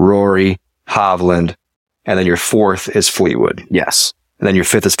Rahm, Rory, Hovland, and then your fourth is Fleetwood. Yes, and then your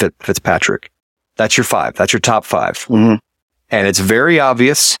fifth is Fitzpatrick. That's your 5. That's your top 5. And it's very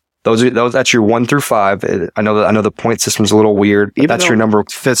obvious. That's your 1 through 5. I know the point system's a little weird, but that's your number.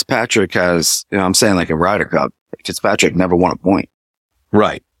 Fitzpatrick has, I'm saying like a Ryder Cup. Fitzpatrick never won a point.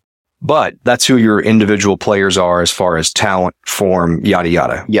 Right. But that's who your individual players are as far as talent, form, yada,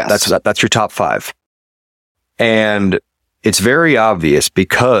 yada. Yes. That's your top 5. And it's very obvious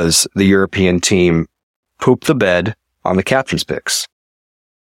because the European team pooped the bed on the captain's picks.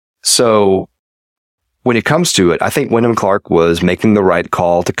 So when it comes to it, I think Wyndham Clark was making the right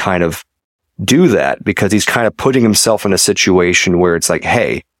call to kind of do that because he's kind of putting himself in a situation where it's like,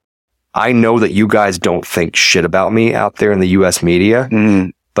 hey, I know that you guys don't think shit about me out there in the U.S. media,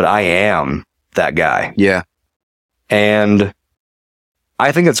 but I am that guy. Yeah. And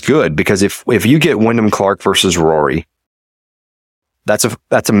I think it's good because if you get Wyndham Clark versus Rory, that's a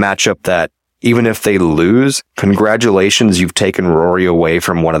matchup that even if they lose, congratulations, you've taken Rory away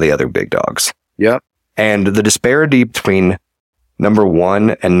from one of the other big dogs. Yep. And the disparity between number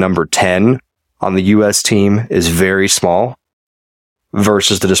 1 and number 10 on the U.S. team is very small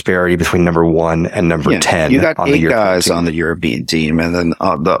versus the disparity between number 1 and number 10. You got on 8 the European guys team. on the European team, and then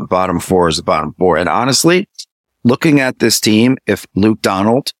the bottom 4 is the bottom 4. And honestly, looking at this team, if Luke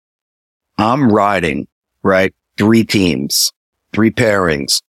Donald, I'm riding, right, 3 teams, 3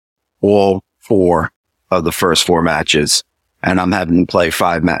 pairings, all 4 of the first 4 matches. And I'm having to play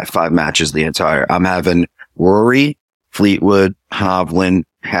 5 matches the entire. I'm having Rory, Fleetwood, Hovland,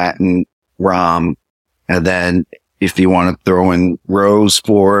 Hatton, Rahm, and then if you want to throw in Rose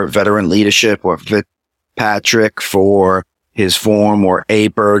for veteran leadership or Fitzpatrick for his form or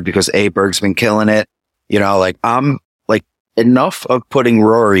Aberg because Aberg's been killing it. I'm like enough of putting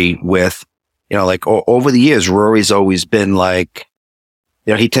Rory with, over the years, Rory's always been like,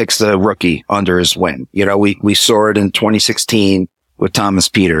 he takes the rookie under his wing. We saw it in 2016 with Thomas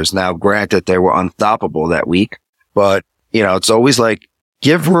Peters. Now, granted, they were unstoppable that week, but, it's always like,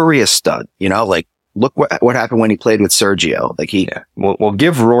 give Rory a stud, look what happened when he played with Sergio. Well,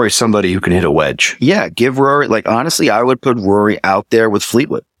 give Rory somebody who can hit a wedge. Yeah, give Rory, honestly, I would put Rory out there with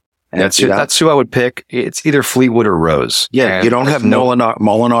Fleetwood. And that's who I would pick. It's either Fleetwood or Rose. Yeah, and you don't have Molinar.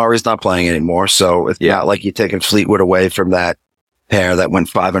 Molinar is not playing anymore, so it's not like you're taking Fleetwood away from that pair that went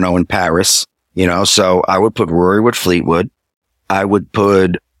 5-0 in Paris, so I would put Rory with Fleetwood. I would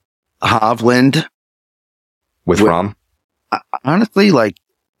put Hovland with Rahm. Honestly,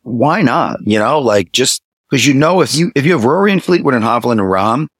 why not? Just because if you have Rory and Fleetwood and Hovland and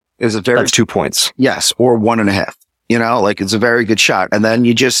Rahm, that's 2 points. Yes, or 1.5. It's a very good shot, and then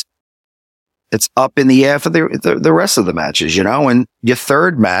it's up in the air for the rest of the matches, and your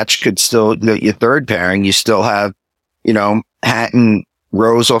third match could still your third pairing. You still have, Hatton,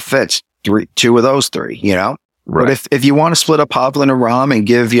 Rose, or Fitz, 2 of those 3, Right. But if you want to split up Hovland and Rahm and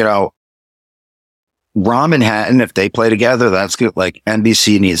give, Rahm and Hatton, if they play together, that's good.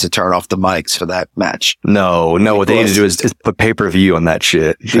 NBC needs to turn off the mics for that match. No, what they need to do is put pay-per-view on that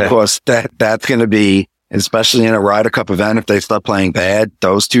shit. Because that's going to be, especially in a Ryder Cup event, if they start playing bad,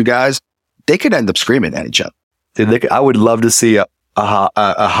 those 2 guys, they could end up screaming at each other. Dude, I would love to see a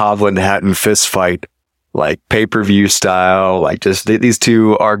Hovland Hatton fist fight, pay-per-view style. Just these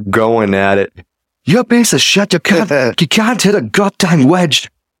 2 are going at it. You a piece of shit. You can't hit a goddamn wedge.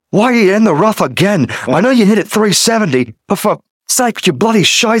 Why are you in the rough again? I know you hit it 370, but for sake, you bloody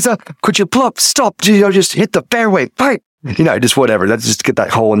shizer, could you stop, just hit the fairway, fight. Just whatever. Let's just get that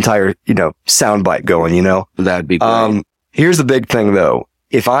whole entire, soundbite going, That'd be great. Here's the big thing though.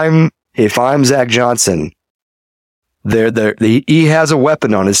 If I'm Zach Johnson, he has a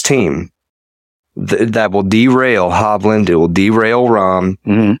weapon on his team that will derail Hovland. It will derail Rahm.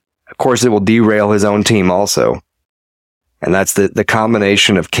 Mm-hmm. Of course, it will derail his own team also. And that's the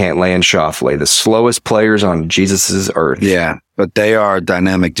combination of Cantlay and Schauffele, the slowest players on Jesus's earth. Yeah, but they are a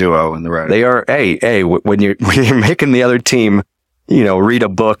dynamic duo in the red. They are, when you're making the other team, read a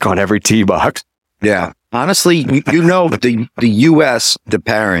book on every tee box. Yeah. Honestly, the U.S., the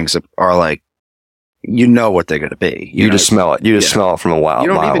pairings are like, what they're going to be. You just smell it. You just smell it from a while. You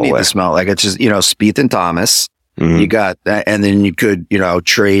don't even need away. to smell it. Like, it's just, Spieth and Thomas. Mm-hmm. You got that. And then you could,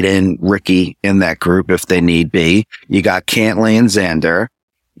 trade in Ricky in that group if they need be. You got Cantlay and Xander.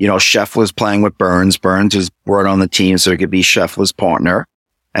 Scheffler's playing with Burns. Burns is brought on the team, so it could be Scheffler's partner.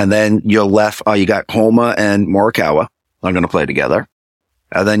 And then you're left, you got Homa and Morikawa are going to play together.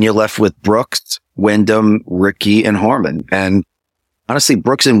 And then you're left with Brooks, Wyndham, Ricky, and Harman. And honestly,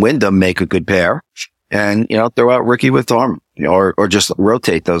 Brooks and Wyndham make a good pair. And, throw out Ricky with Harman, or just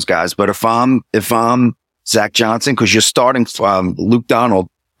rotate those guys. But if I'm Zach Johnson, because you're starting, Luke Donald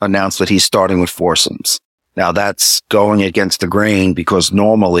announced that he's starting with foursomes. Now that's going against the grain because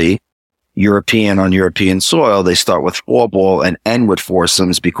normally on European soil, they start with 4-ball and end with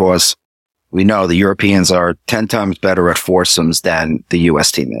foursomes because we know the Europeans are 10 times better at foursomes than the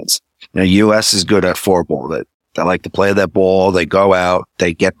U.S. team is. U.S. is good at 4-ball. They like to play that ball. They go out,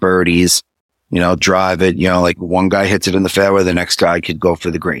 they get birdies, drive it, like one guy hits it in the fairway, the next guy could go for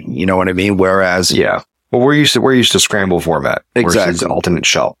the green. You know what I mean? Whereas, yeah. Well, we're used to scramble format. Exactly. Alternate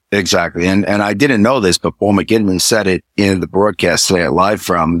shot. Exactly. And I didn't know this, but Paul McGinley said it in the broadcast today at Live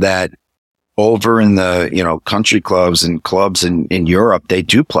From that over in the, country clubs and clubs in Europe, they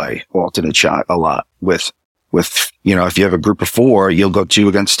do play alternate shot a lot with, if you have a group of 4, you'll go 2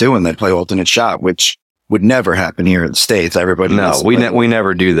 against 2 and then play alternate shot, which would never happen here in the States. Everybody knows. We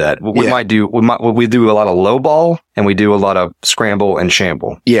never do that. We do a lot of low ball and we do a lot of scramble and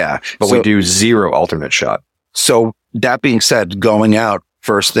shamble. Yeah. But we do 0 alternate shot. So that being said, going out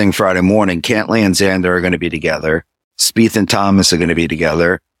first thing Friday morning, Cantlay and Xander are going to be together. Spieth and Thomas are going to be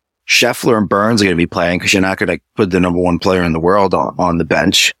together. Scheffler and Burns are going to be playing because you're not going to put the number 1 player in the world on the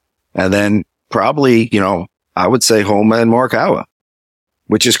bench. And then probably, I would say Homa and Morikawa.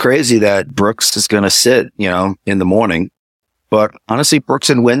 Which is crazy that Brooks is going to sit, in the morning. But honestly, Brooks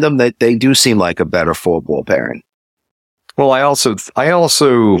and Wyndham, they do seem like a better 4-ball pairing. Well, I also,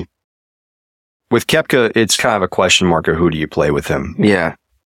 with Koepka, it's kind of a question mark of who do you play with him? Yeah.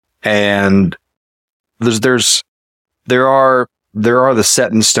 And there are the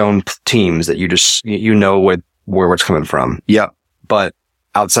set in stone teams that you just, where it's coming from. Yeah. But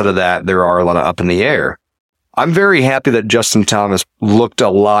outside of that, there are a lot of up in the air. I'm very happy that Justin Thomas looked a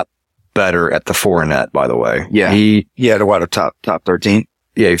lot better at the 4-net, by the way. Yeah. He had a top 13.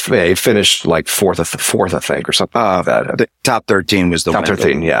 Yeah, he finished like fourth, I think, or something like that. The top 13 was the top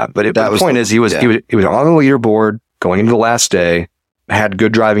 13. Yeah. But the point is he was on the leaderboard going into the last day, had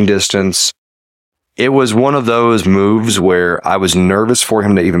good driving distance. It was one of those moves where I was nervous for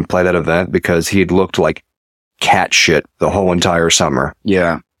him to even play that event because he had looked like cat shit the whole entire summer.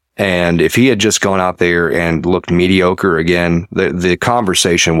 Yeah. And if he had just gone out there and looked mediocre again, the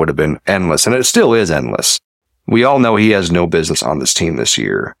conversation would have been endless. And it still is endless. We all know he has no business on this team this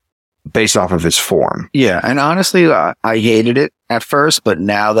year based off of his form. Yeah. And honestly, I hated it at first, but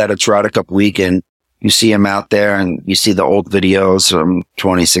now that it's Ryder Cup weekend, you see him out there and you see the old videos from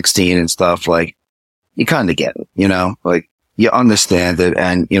 2016 and stuff, like you kind of get it, like you understand it.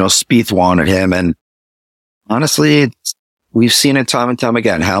 And, Spieth wanted him. And honestly, we've seen it time and time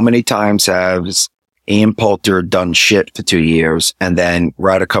again. How many times has Ian Poulter done shit for 2 years and then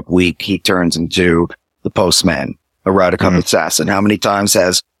Ryder Cup week, he turns into the postman, a Ryder Cup assassin? How many times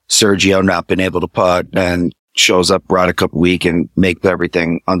has Sergio not been able to putt and shows up Ryder Cup week and make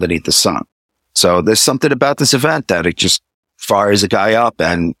everything underneath the sun? So there's something about this event that it just fires a guy up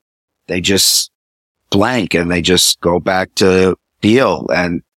and they just blank and they just go back to deal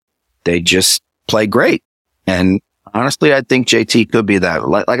and they just play great. And honestly, I think JT could be that.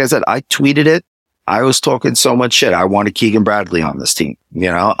 Like I said, I tweeted it. I was talking so much shit. I wanted Keegan Bradley on this team.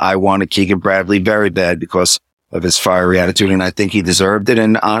 I wanted Keegan Bradley very bad because of his fiery attitude, and I think he deserved it.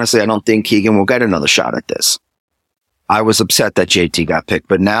 And honestly, I don't think Keegan will get another shot at this. I was upset that JT got picked,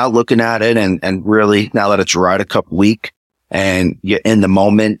 but now looking at it and really now that it's Ryder Cup week and you're in the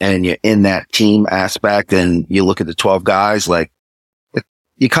moment and you're in that team aspect and you look at the 12 guys, like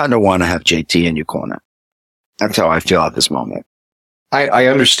you kind of want to have JT in your corner. That's how I feel at this moment. I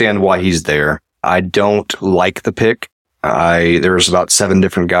understand why he's there. I don't like the pick. There's about 7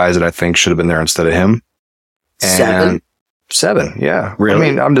 different guys that I think should have been there instead of him. And 7, yeah. Really? I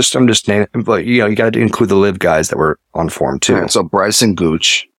mean, I'm just naming, but you got to include the live guys that were on form too. Right, so Bryson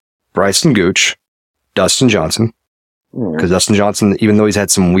Gooch, Dustin Johnson, Because Dustin Johnson, even though he's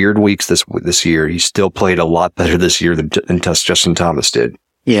had some weird weeks this year, he still played a lot better this year than Justin Thomas did.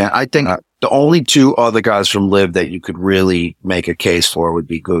 Yeah, I think the only two other guys from Liv that you could really make a case for would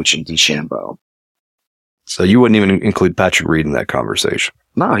be Gooch and DeChambeau. So you wouldn't even include Patrick Reed in that conversation.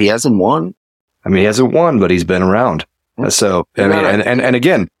 No, he hasn't won. I mean, he hasn't won, but he's been around. So, I mean, and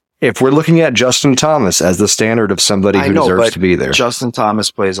again, if we're looking at Justin Thomas as the standard of somebody who deserves to be there. Justin Thomas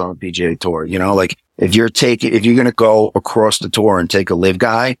plays on the PGA Tour. You know, like if you're going to go across the tour and take a Liv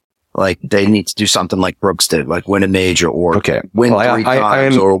guy, like they need to do something like Brooks did, like win a major or win 3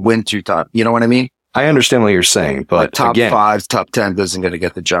 times or win 2 times. You know what I mean? I understand what you're saying, but like top 5, top 10 isn't going to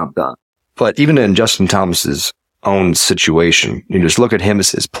get the job done. But even in Justin Thomas's own situation, you just look at him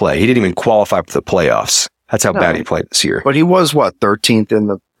as his play. He didn't even qualify for the playoffs. That's how bad he played this year. But he was 13th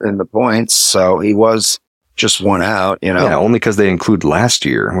in the points, so he was just one out. You know, yeah, only because they include last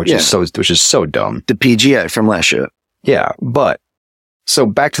year, which is so dumb. The PGA from last year. Yeah, but so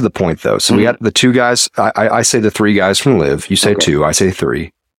back to the point though. So we got the 2 guys. I say the 3 guys from Liv. You say 2. I say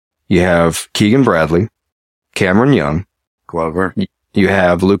 3. You have Keegan Bradley, Cameron Young, Glover. You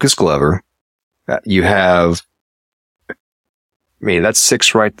have Lucas Glover. You have, I mean, that's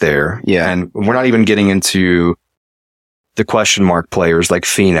 6 right there. Yeah. And we're not even getting into the question mark players like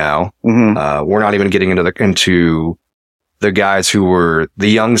Finau. We're not even getting into the guys who were the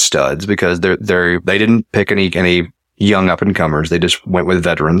young studs because they didn't pick any young up and comers. They just went with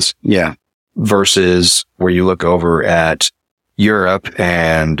veterans. Yeah. Versus where you look over at Europe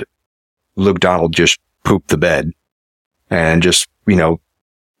and Luke Donald just pooped the bed and just, you know,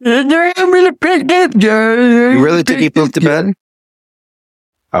 you really think he pooped the bed?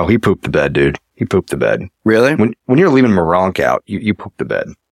 Oh, he pooped the bed, dude. He pooped the bed. Really? When you're leaving Moronk out, you pooped the bed.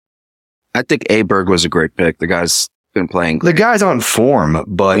 I think Aberg was a great pick. The guy's been playing. The guy's on form,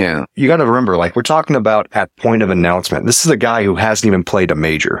 but you got to remember, like we're talking about at point of announcement. This is a guy who hasn't even played a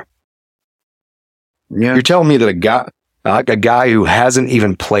major. Yeah. You're telling me that a guy who hasn't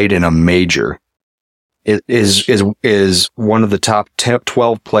even played in a major is one of the top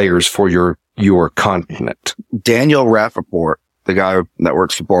 12 players for your continent. Daniel Rappaport, the guy that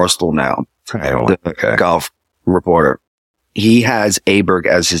works for Barstool now, the golf reporter, he has Aberg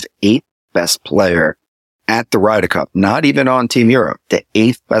as his 8th best player at the Ryder Cup. Not even on Team Europe, the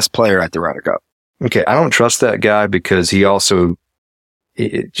 8th best player at the Ryder Cup. Okay, I don't trust that guy because he also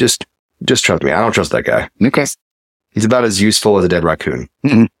just trust me. I don't trust that guy. Okay, he's about as useful as a dead raccoon.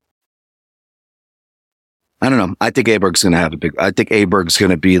 Mm-hmm. I don't know. I think Aberg's going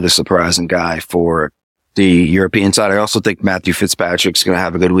to be the surprising guy for the European side. I also think Matthew Fitzpatrick's going to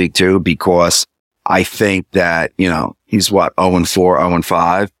have a good week too, because I think that, you know, he's 0-4,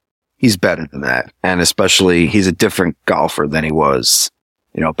 0-5. He's better than that. And especially he's a different golfer than he was,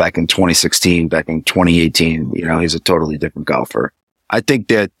 you know, back in 2016, back in 2018. You know, he's a totally different golfer. I think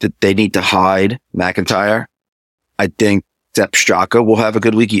that they need to hide McIntyre. I think Sepp Straka will have a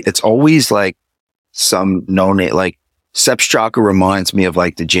good week. It's always like some no-name, like Sepp Straka reminds me of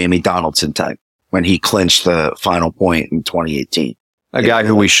like the Jamie Donaldson type when he clinched the final point in 2018. A guy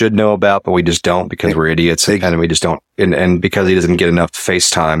who we should know about, but we just don't because we're idiots and we just don't. And because he doesn't get enough face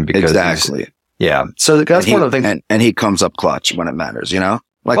time because yeah. So that's one of the things. And he comes up clutch when it matters, you know,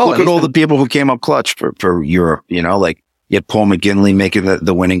 like look at all the people who came up clutch for Europe, you know, like you had Paul McGinley making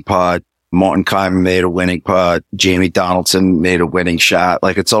the winning putt. Martin Keimer made a winning putt. Jamie Donaldson made a winning shot.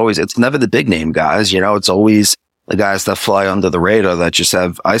 Like it's never the big name guys, you know, it's always the guys that fly under the radar that just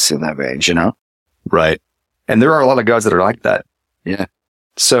have ice in that range, you know? Right. And there are a lot of guys that are like that. Yeah.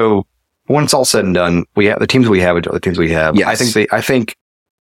 So when it's all said and done, we have the teams we have, the teams we have. Yes. I think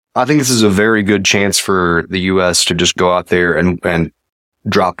this is a very good chance for the U.S. to just go out there and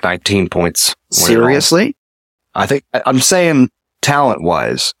drop 19 points. Seriously? I'm saying talent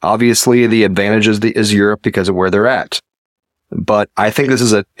wise, obviously the advantage is Europe because of where they're at. But I think this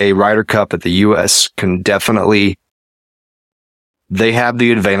is a Ryder Cup that the U.S. can definitely, they have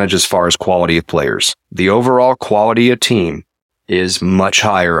the advantage as far as quality of players. The overall quality of team is much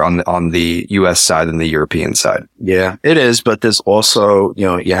higher on the U.S. side than the European side. Yeah, it is. But there's also, you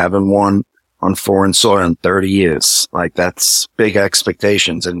know, you haven't won on foreign soil in 30 years. Like that's big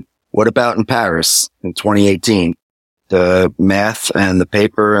expectations. And what about in Paris in 2018? The math and the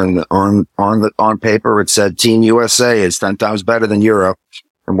paper and on paper, it said Team USA is 10 times better than Europe.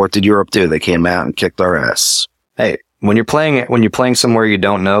 And what did Europe do? They came out and kicked our ass. Hey, when you're playing somewhere you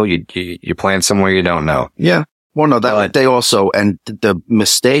don't know, you're playing somewhere you don't know. Yeah. Well, no, they also, and the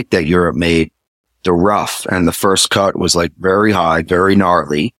mistake that Europe made, the rough and the first cut was like very high, very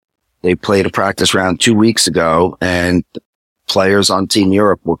gnarly. They played a practice round 2 weeks ago and players on Team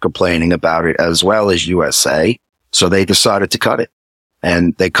Europe were complaining about it as well as USA. So they decided to cut it,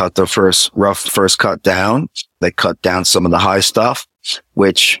 and they cut the first cut down. They cut down some of the high stuff,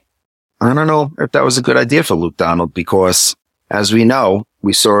 which I don't know if that was a good idea for Luke Donald, because as we know,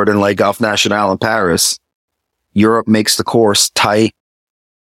 we saw it in Le Golf National in Paris. Europe makes the course tight,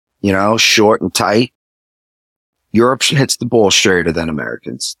 short and tight. Europe hits the ball straighter than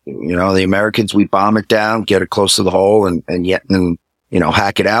Americans. The Americans, we bomb it down, get it close to the hole and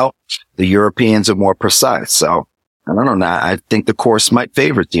hack it out. The Europeans are more precise. So I don't know. I think the course might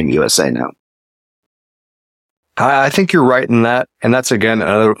favor Team USA now. I think you're right in that. And that's, again,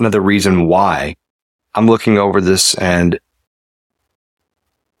 another reason why I'm looking over this. And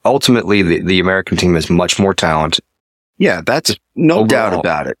ultimately, the American team has much more talent. Yeah, that's no doubt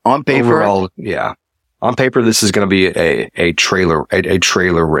about it. On paper. On paper, this is going to be a trailer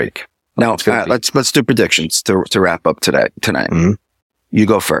rake. Now, let's do predictions to wrap up tonight. Mm-hmm. You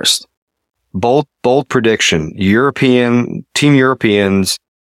go first. Bold prediction. Team Europeans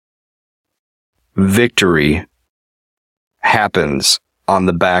victory happens on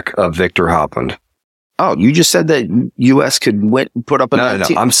the back of Victor Hovland. Oh, you just said that U.S. could put up No.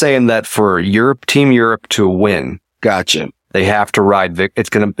 I'm saying that for Team Europe to win. Gotcha. They have to ride It's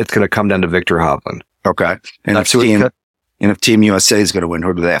gonna come down to Victor Hovland. Okay. And if Team USA is going to win,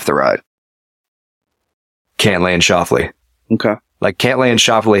 who do they have to ride? Cantlay and Schauffele. Okay. Like Cantlay and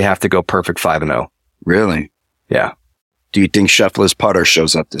Schauffele have to go perfect 5-0. Really? Yeah. Do you think Scheffler's putter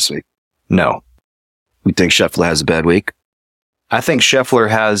shows up this week? No. You think Scheffler has a bad week? I think Scheffler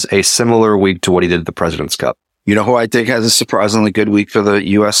has a similar week to what he did at the President's Cup. You know who I think has a surprisingly good week for the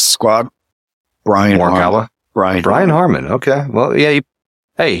U.S. squad? Brian Harman. Brian Harman. Okay. Well, yeah.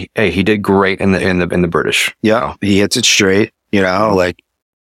 He did great in the British. Yeah, he hits it straight. Like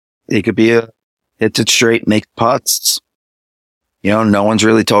he could hits it straight, make putts. No one's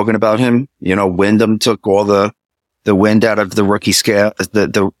really talking about him. Wyndham took all the wind out of the rookie scale,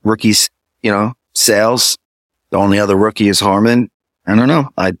 the rookies, sails. The only other rookie is Harman. I don't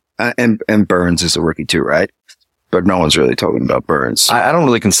know. And Burns is a rookie too, right? But no one's really talking about Burns. I don't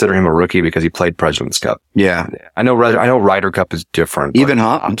really consider him a rookie because he played President's Cup. Yeah. I know Ryder Cup is different. Even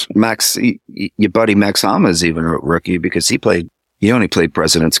Max, your buddy Max Hama is even a rookie because he only played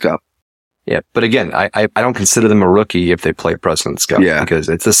President's Cup. Yeah. But again, I don't consider them a rookie if they play President's Cup. Yeah. Because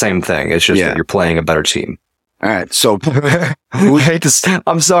it's the same thing. It's just that you're playing a better team. All right. So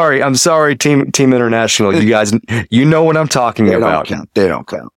I'm sorry, Team International. You guys, know what I'm talking about. They don't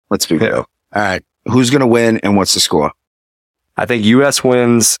count. Let's be real. All right. Who's going to win and what's the score? I think U.S.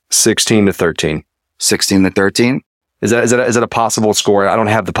 wins 16-13. 16-13? Is that a possible score? I don't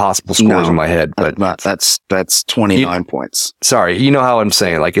have the possible scores in my head, but that's 29 points. Sorry, you know how I'm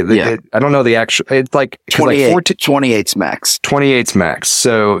saying. Like, I don't know the actual. It's like 28. 28's max. 28's max.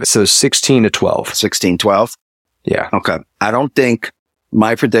 So 16-12. 16-12. Yeah. Okay.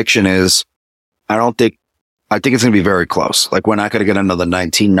 My prediction is, I think it's going to be very close. Like, we're not going to get another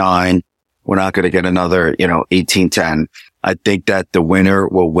 19-9. We're not going to get another, 18-10. I think that the winner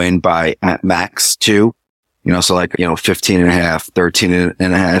will win by at max 2. So like, 15 and a half, 13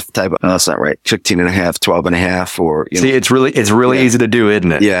 and a half type of, no, that's not right. 15 and a half, 12 and a half, or, See, it's really easy to do,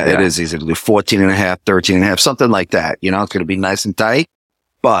 isn't it? Yeah, it is easy to do. 14 and a half, 13 and a half, something like that. It's going to be nice and tight,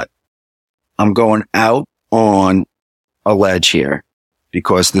 but I'm going out on a ledge here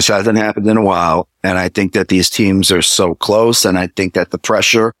because this hasn't happened in a while. And I think that these teams are so close, and I think that the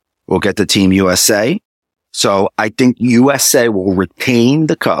pressure will get the Team USA. So I think USA will retain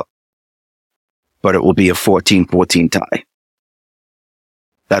the cup, but it will be a 14-14 tie.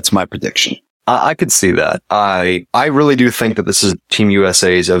 That's my prediction. I could see that. I really do think that this is Team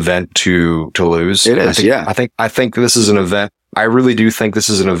USA's event to lose. It is, I think this is an event. I really do think this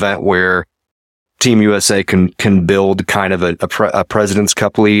is an event where Team USA can build kind of a President's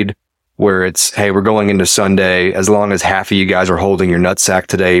Cup lead where it's, hey, we're going into Sunday. As long as half of you guys are holding your nutsack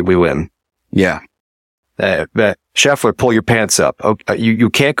today, we win. Yeah. Scheffler, pull your pants up. Okay,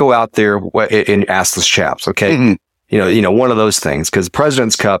 you can't go out there in assless chaps. Okay. Mm-hmm. One of those things, because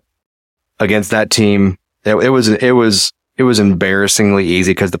President's Cup against that team, it was embarrassingly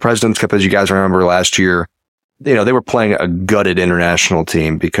easy because the President's Cup, as you guys remember last year, they were playing a gutted international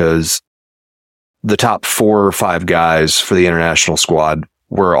team because the top 4 or 5 guys for the international squad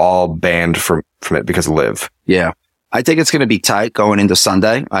were all banned from it because of LIV. Yeah. I think it's going to be tight going into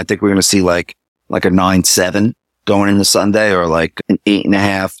Sunday. I think we're going to see like a 9-7 going into Sunday, or like an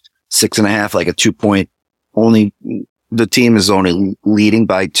 8.5, 6.5, like a 2-point. Only the team is only leading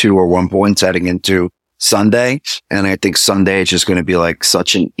by 2 or 1 points heading into Sunday. And I think Sunday is just going to be like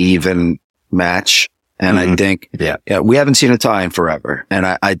such an even match. And I think, we haven't seen a tie in forever. And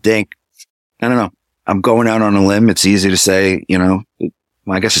I think, I don't know. I'm going out on a limb. It's easy to say, well,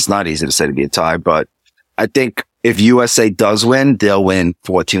 I guess it's not easy to say to be a tie, but I think if USA does win, they'll win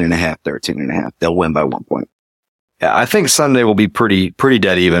 14.5, 13.5. They'll win by 1 point. Yeah, I think Sunday will be pretty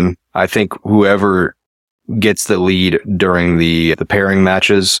dead even. I think whoever gets the lead during the pairing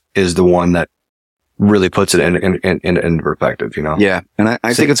matches is the one that really puts it in perspective, Yeah. And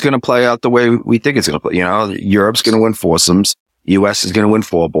I think it's going to play out the way we think it's going to play. Europe's going to win foursomes. US is going to win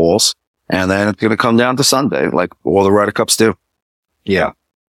four balls. And then it's going to come down to Sunday, like all the Ryder Cups do. Yeah.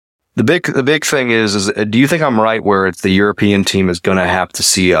 The big thing is do you think I'm right where it's the European team is going to have to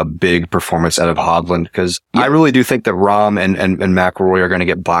see a big performance out of Hovland? Because I really do think that Rahm and McIlroy are going to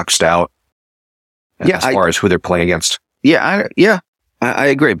get boxed out as far as who they're playing against. Yeah. I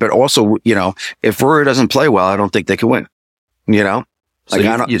agree. But also, if Rory doesn't play well, I don't think they can win,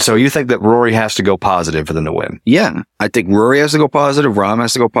 So you think that Rory has to go positive for them to win? Yeah. I think Rory has to go positive, Rahm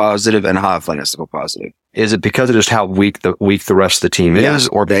has to go positive, and Hovland has to go positive. Is it because of just how weak the rest of the team is,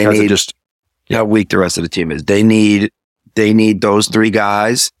 or because of just how weak the rest of the team is? They need those three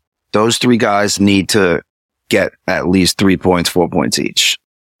guys. Those three guys need to get at least 3 points, 4 points each.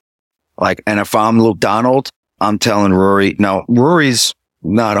 And if I'm Luke Donald, I'm telling Rory, no, Rory's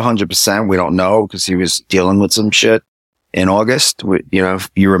not 100%. We don't know because he was dealing with some shit in August,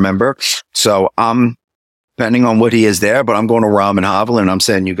 if you remember. So I'm depending on what he is there, but I'm going to Rahm and Hovland, and I'm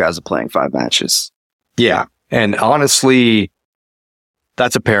saying you guys are playing 5 matches. Yeah. And honestly,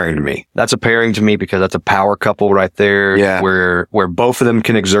 that's a pairing to me. That's a pairing to me because that's a power couple right there. Yeah. Where both of them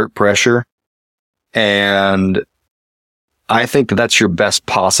can exert pressure. And I think that's your best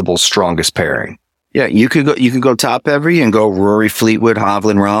possible, strongest pairing. Yeah. You could go top heavy and go Rory, Fleetwood,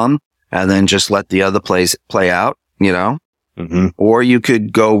 Hovland, Rahm, and then just let the other plays play out, Mm-hmm. Or you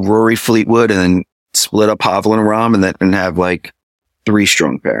could go Rory, Fleetwood, and then split up Hovland and Rahm and have 3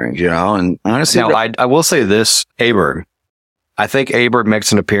 strong pairings, and honestly. Now, I will say this, Aberg. I think Aberg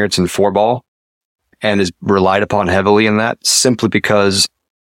makes an appearance in 4-ball and is relied upon heavily in that simply because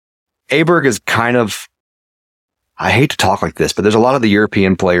Aberg is kind of, I hate to talk like this, but there's a lot of the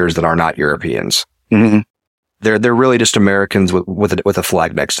European players that are not Europeans. Mm-hmm. They're really just Americans with a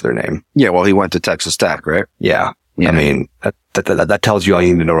flag next to their name. Yeah, well, he went to Texas Tech, right? Yeah. I mean, that tells you all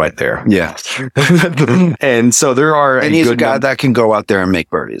you need to know right there. Yeah. And so there are and he's a guy that can go out there and make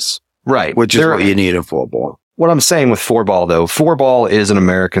birdies. Right. Which is what you need in 4-ball. What I'm saying with 4-ball, though, 4-ball is an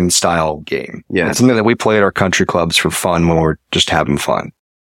American style game. Yeah. It's something that we play at our country clubs for fun when we're just having fun.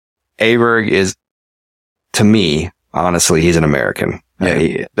 Aberg is, to me, honestly, he's an American.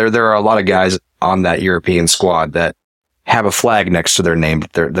 Yeah. There are a lot of guys on that European squad that have a flag next to their name,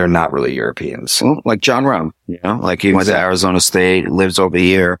 but they're not really Europeans. Well, like John Rahm, he went to Arizona State, lives over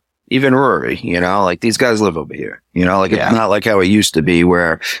here. Even Rory, these guys live over here. It's not like how it used to be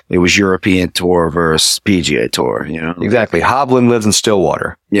where it was European Tour versus PGA Tour, Exactly. Hovland lives in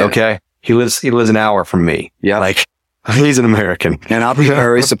Stillwater. Yeah. Okay. He lives an hour from me. Yeah. He's an American. And I'll be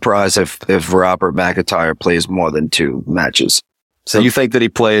very surprised if Robert McIntyre plays more than 2 matches. So you think that he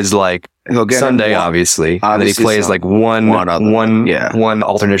plays he'll get Sunday, obviously, and then he plays one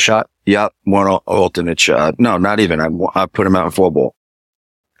alternate shot? Yep. One alternate shot. No, not even. I put him out in 4-ball.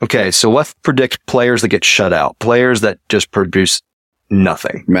 Okay. So let's predict players that get shut out, players that just produce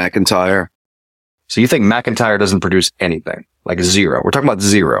nothing. McIntyre. So you think McIntyre doesn't produce anything? 0. We're talking about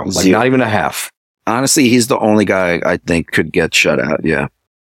 0. Not even a half. Honestly, he's the only guy I think could get shut out. Yeah.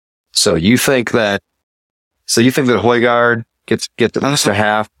 So you think that Højgaard gets a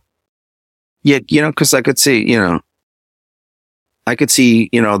half? Yeah, because I could see, them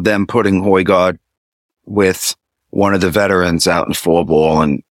putting Højgaard with one of the veterans out in 4-ball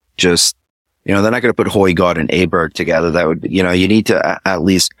and just, they're not going to put Højgaard and Aberg together. That would, you need to at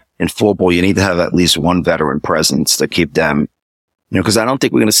least in 4-ball, you need to have at least one veteran presence to keep them, because I don't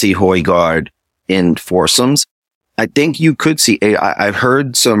think we're going to see Højgaard in foursomes. I think you could see, I've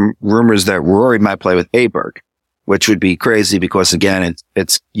heard some rumors that Rory might play with Aberg, which would be crazy because again,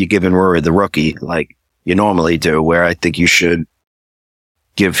 it's you giving Rory the rookie like you normally do, where I think you should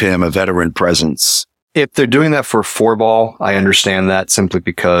give him a veteran presence. If they're doing that for 4-ball, I understand that simply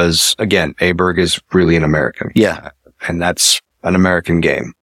because, again, Aberg is really an American. Yeah. And that's an American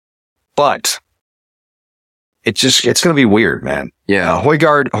game. But it's going to be weird, man. Yeah.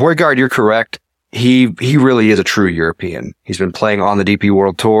 Højgaard, you're correct. He really is a true European. He's been playing on the DP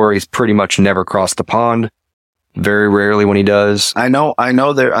World Tour. He's pretty much never crossed the pond. Very rarely when he does. I know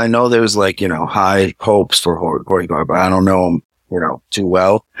there's high hopes for Højgaard, but I don't know him, too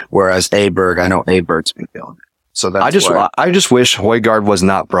well. Whereas Aberg, I know Aberg's been feeling it. So that's I just wish Højgaard was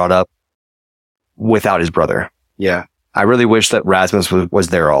not brought up without his brother. Yeah. I really wish that Rasmus was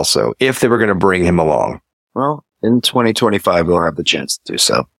there also, if they were going to bring him along. Well, in 2025, we'll have the chance to do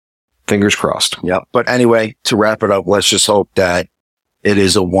so. Fingers crossed. Yep. But anyway, to wrap it up, let's just hope that it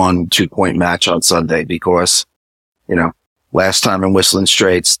is a 1-2 point match on Sunday because, last time in Whistling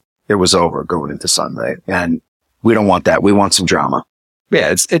Straits, it was over going into Sunday. And we don't want that. We want some drama.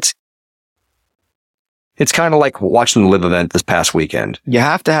 Yeah, it's kind of like watching the live event this past weekend. You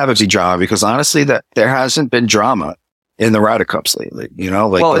have to have it be drama because honestly, that there hasn't been drama in the Ryder Cups lately.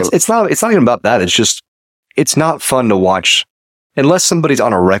 It's not even about that. It's just, it's not fun to watch unless somebody's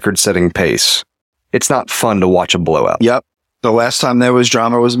on a record-setting pace. It's not fun to watch a blowout. Yep. The last time there was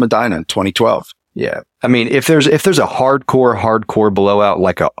drama was Medina in 2012. Yeah. I mean, if there's a hardcore blowout,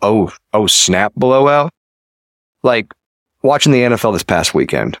 like a snap blowout, like watching the NFL this past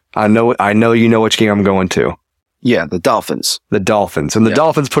weekend, I know you know which game I'm going to. Yeah, the Dolphins. And the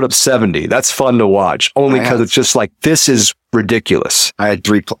Dolphins put up 70. That's fun to watch, only because it's just like, this is ridiculous. I had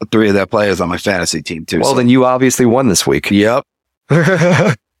three of their players on my fantasy team too. Well, then you obviously won this week. Yep.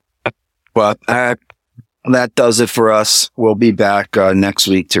 Well, that does it for us. We'll be back next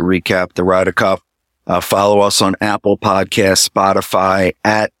week to recap the Ryder Cup. Follow us on Apple Podcasts, Spotify,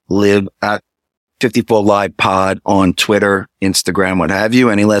 at 54 Live Pod on Twitter, Instagram, what have you.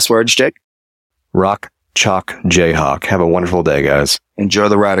 Any last words, Jake? Rock, chalk, Jayhawk. Have a wonderful day, guys. Enjoy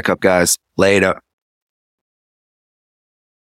the Ryder Cup, guys. Later.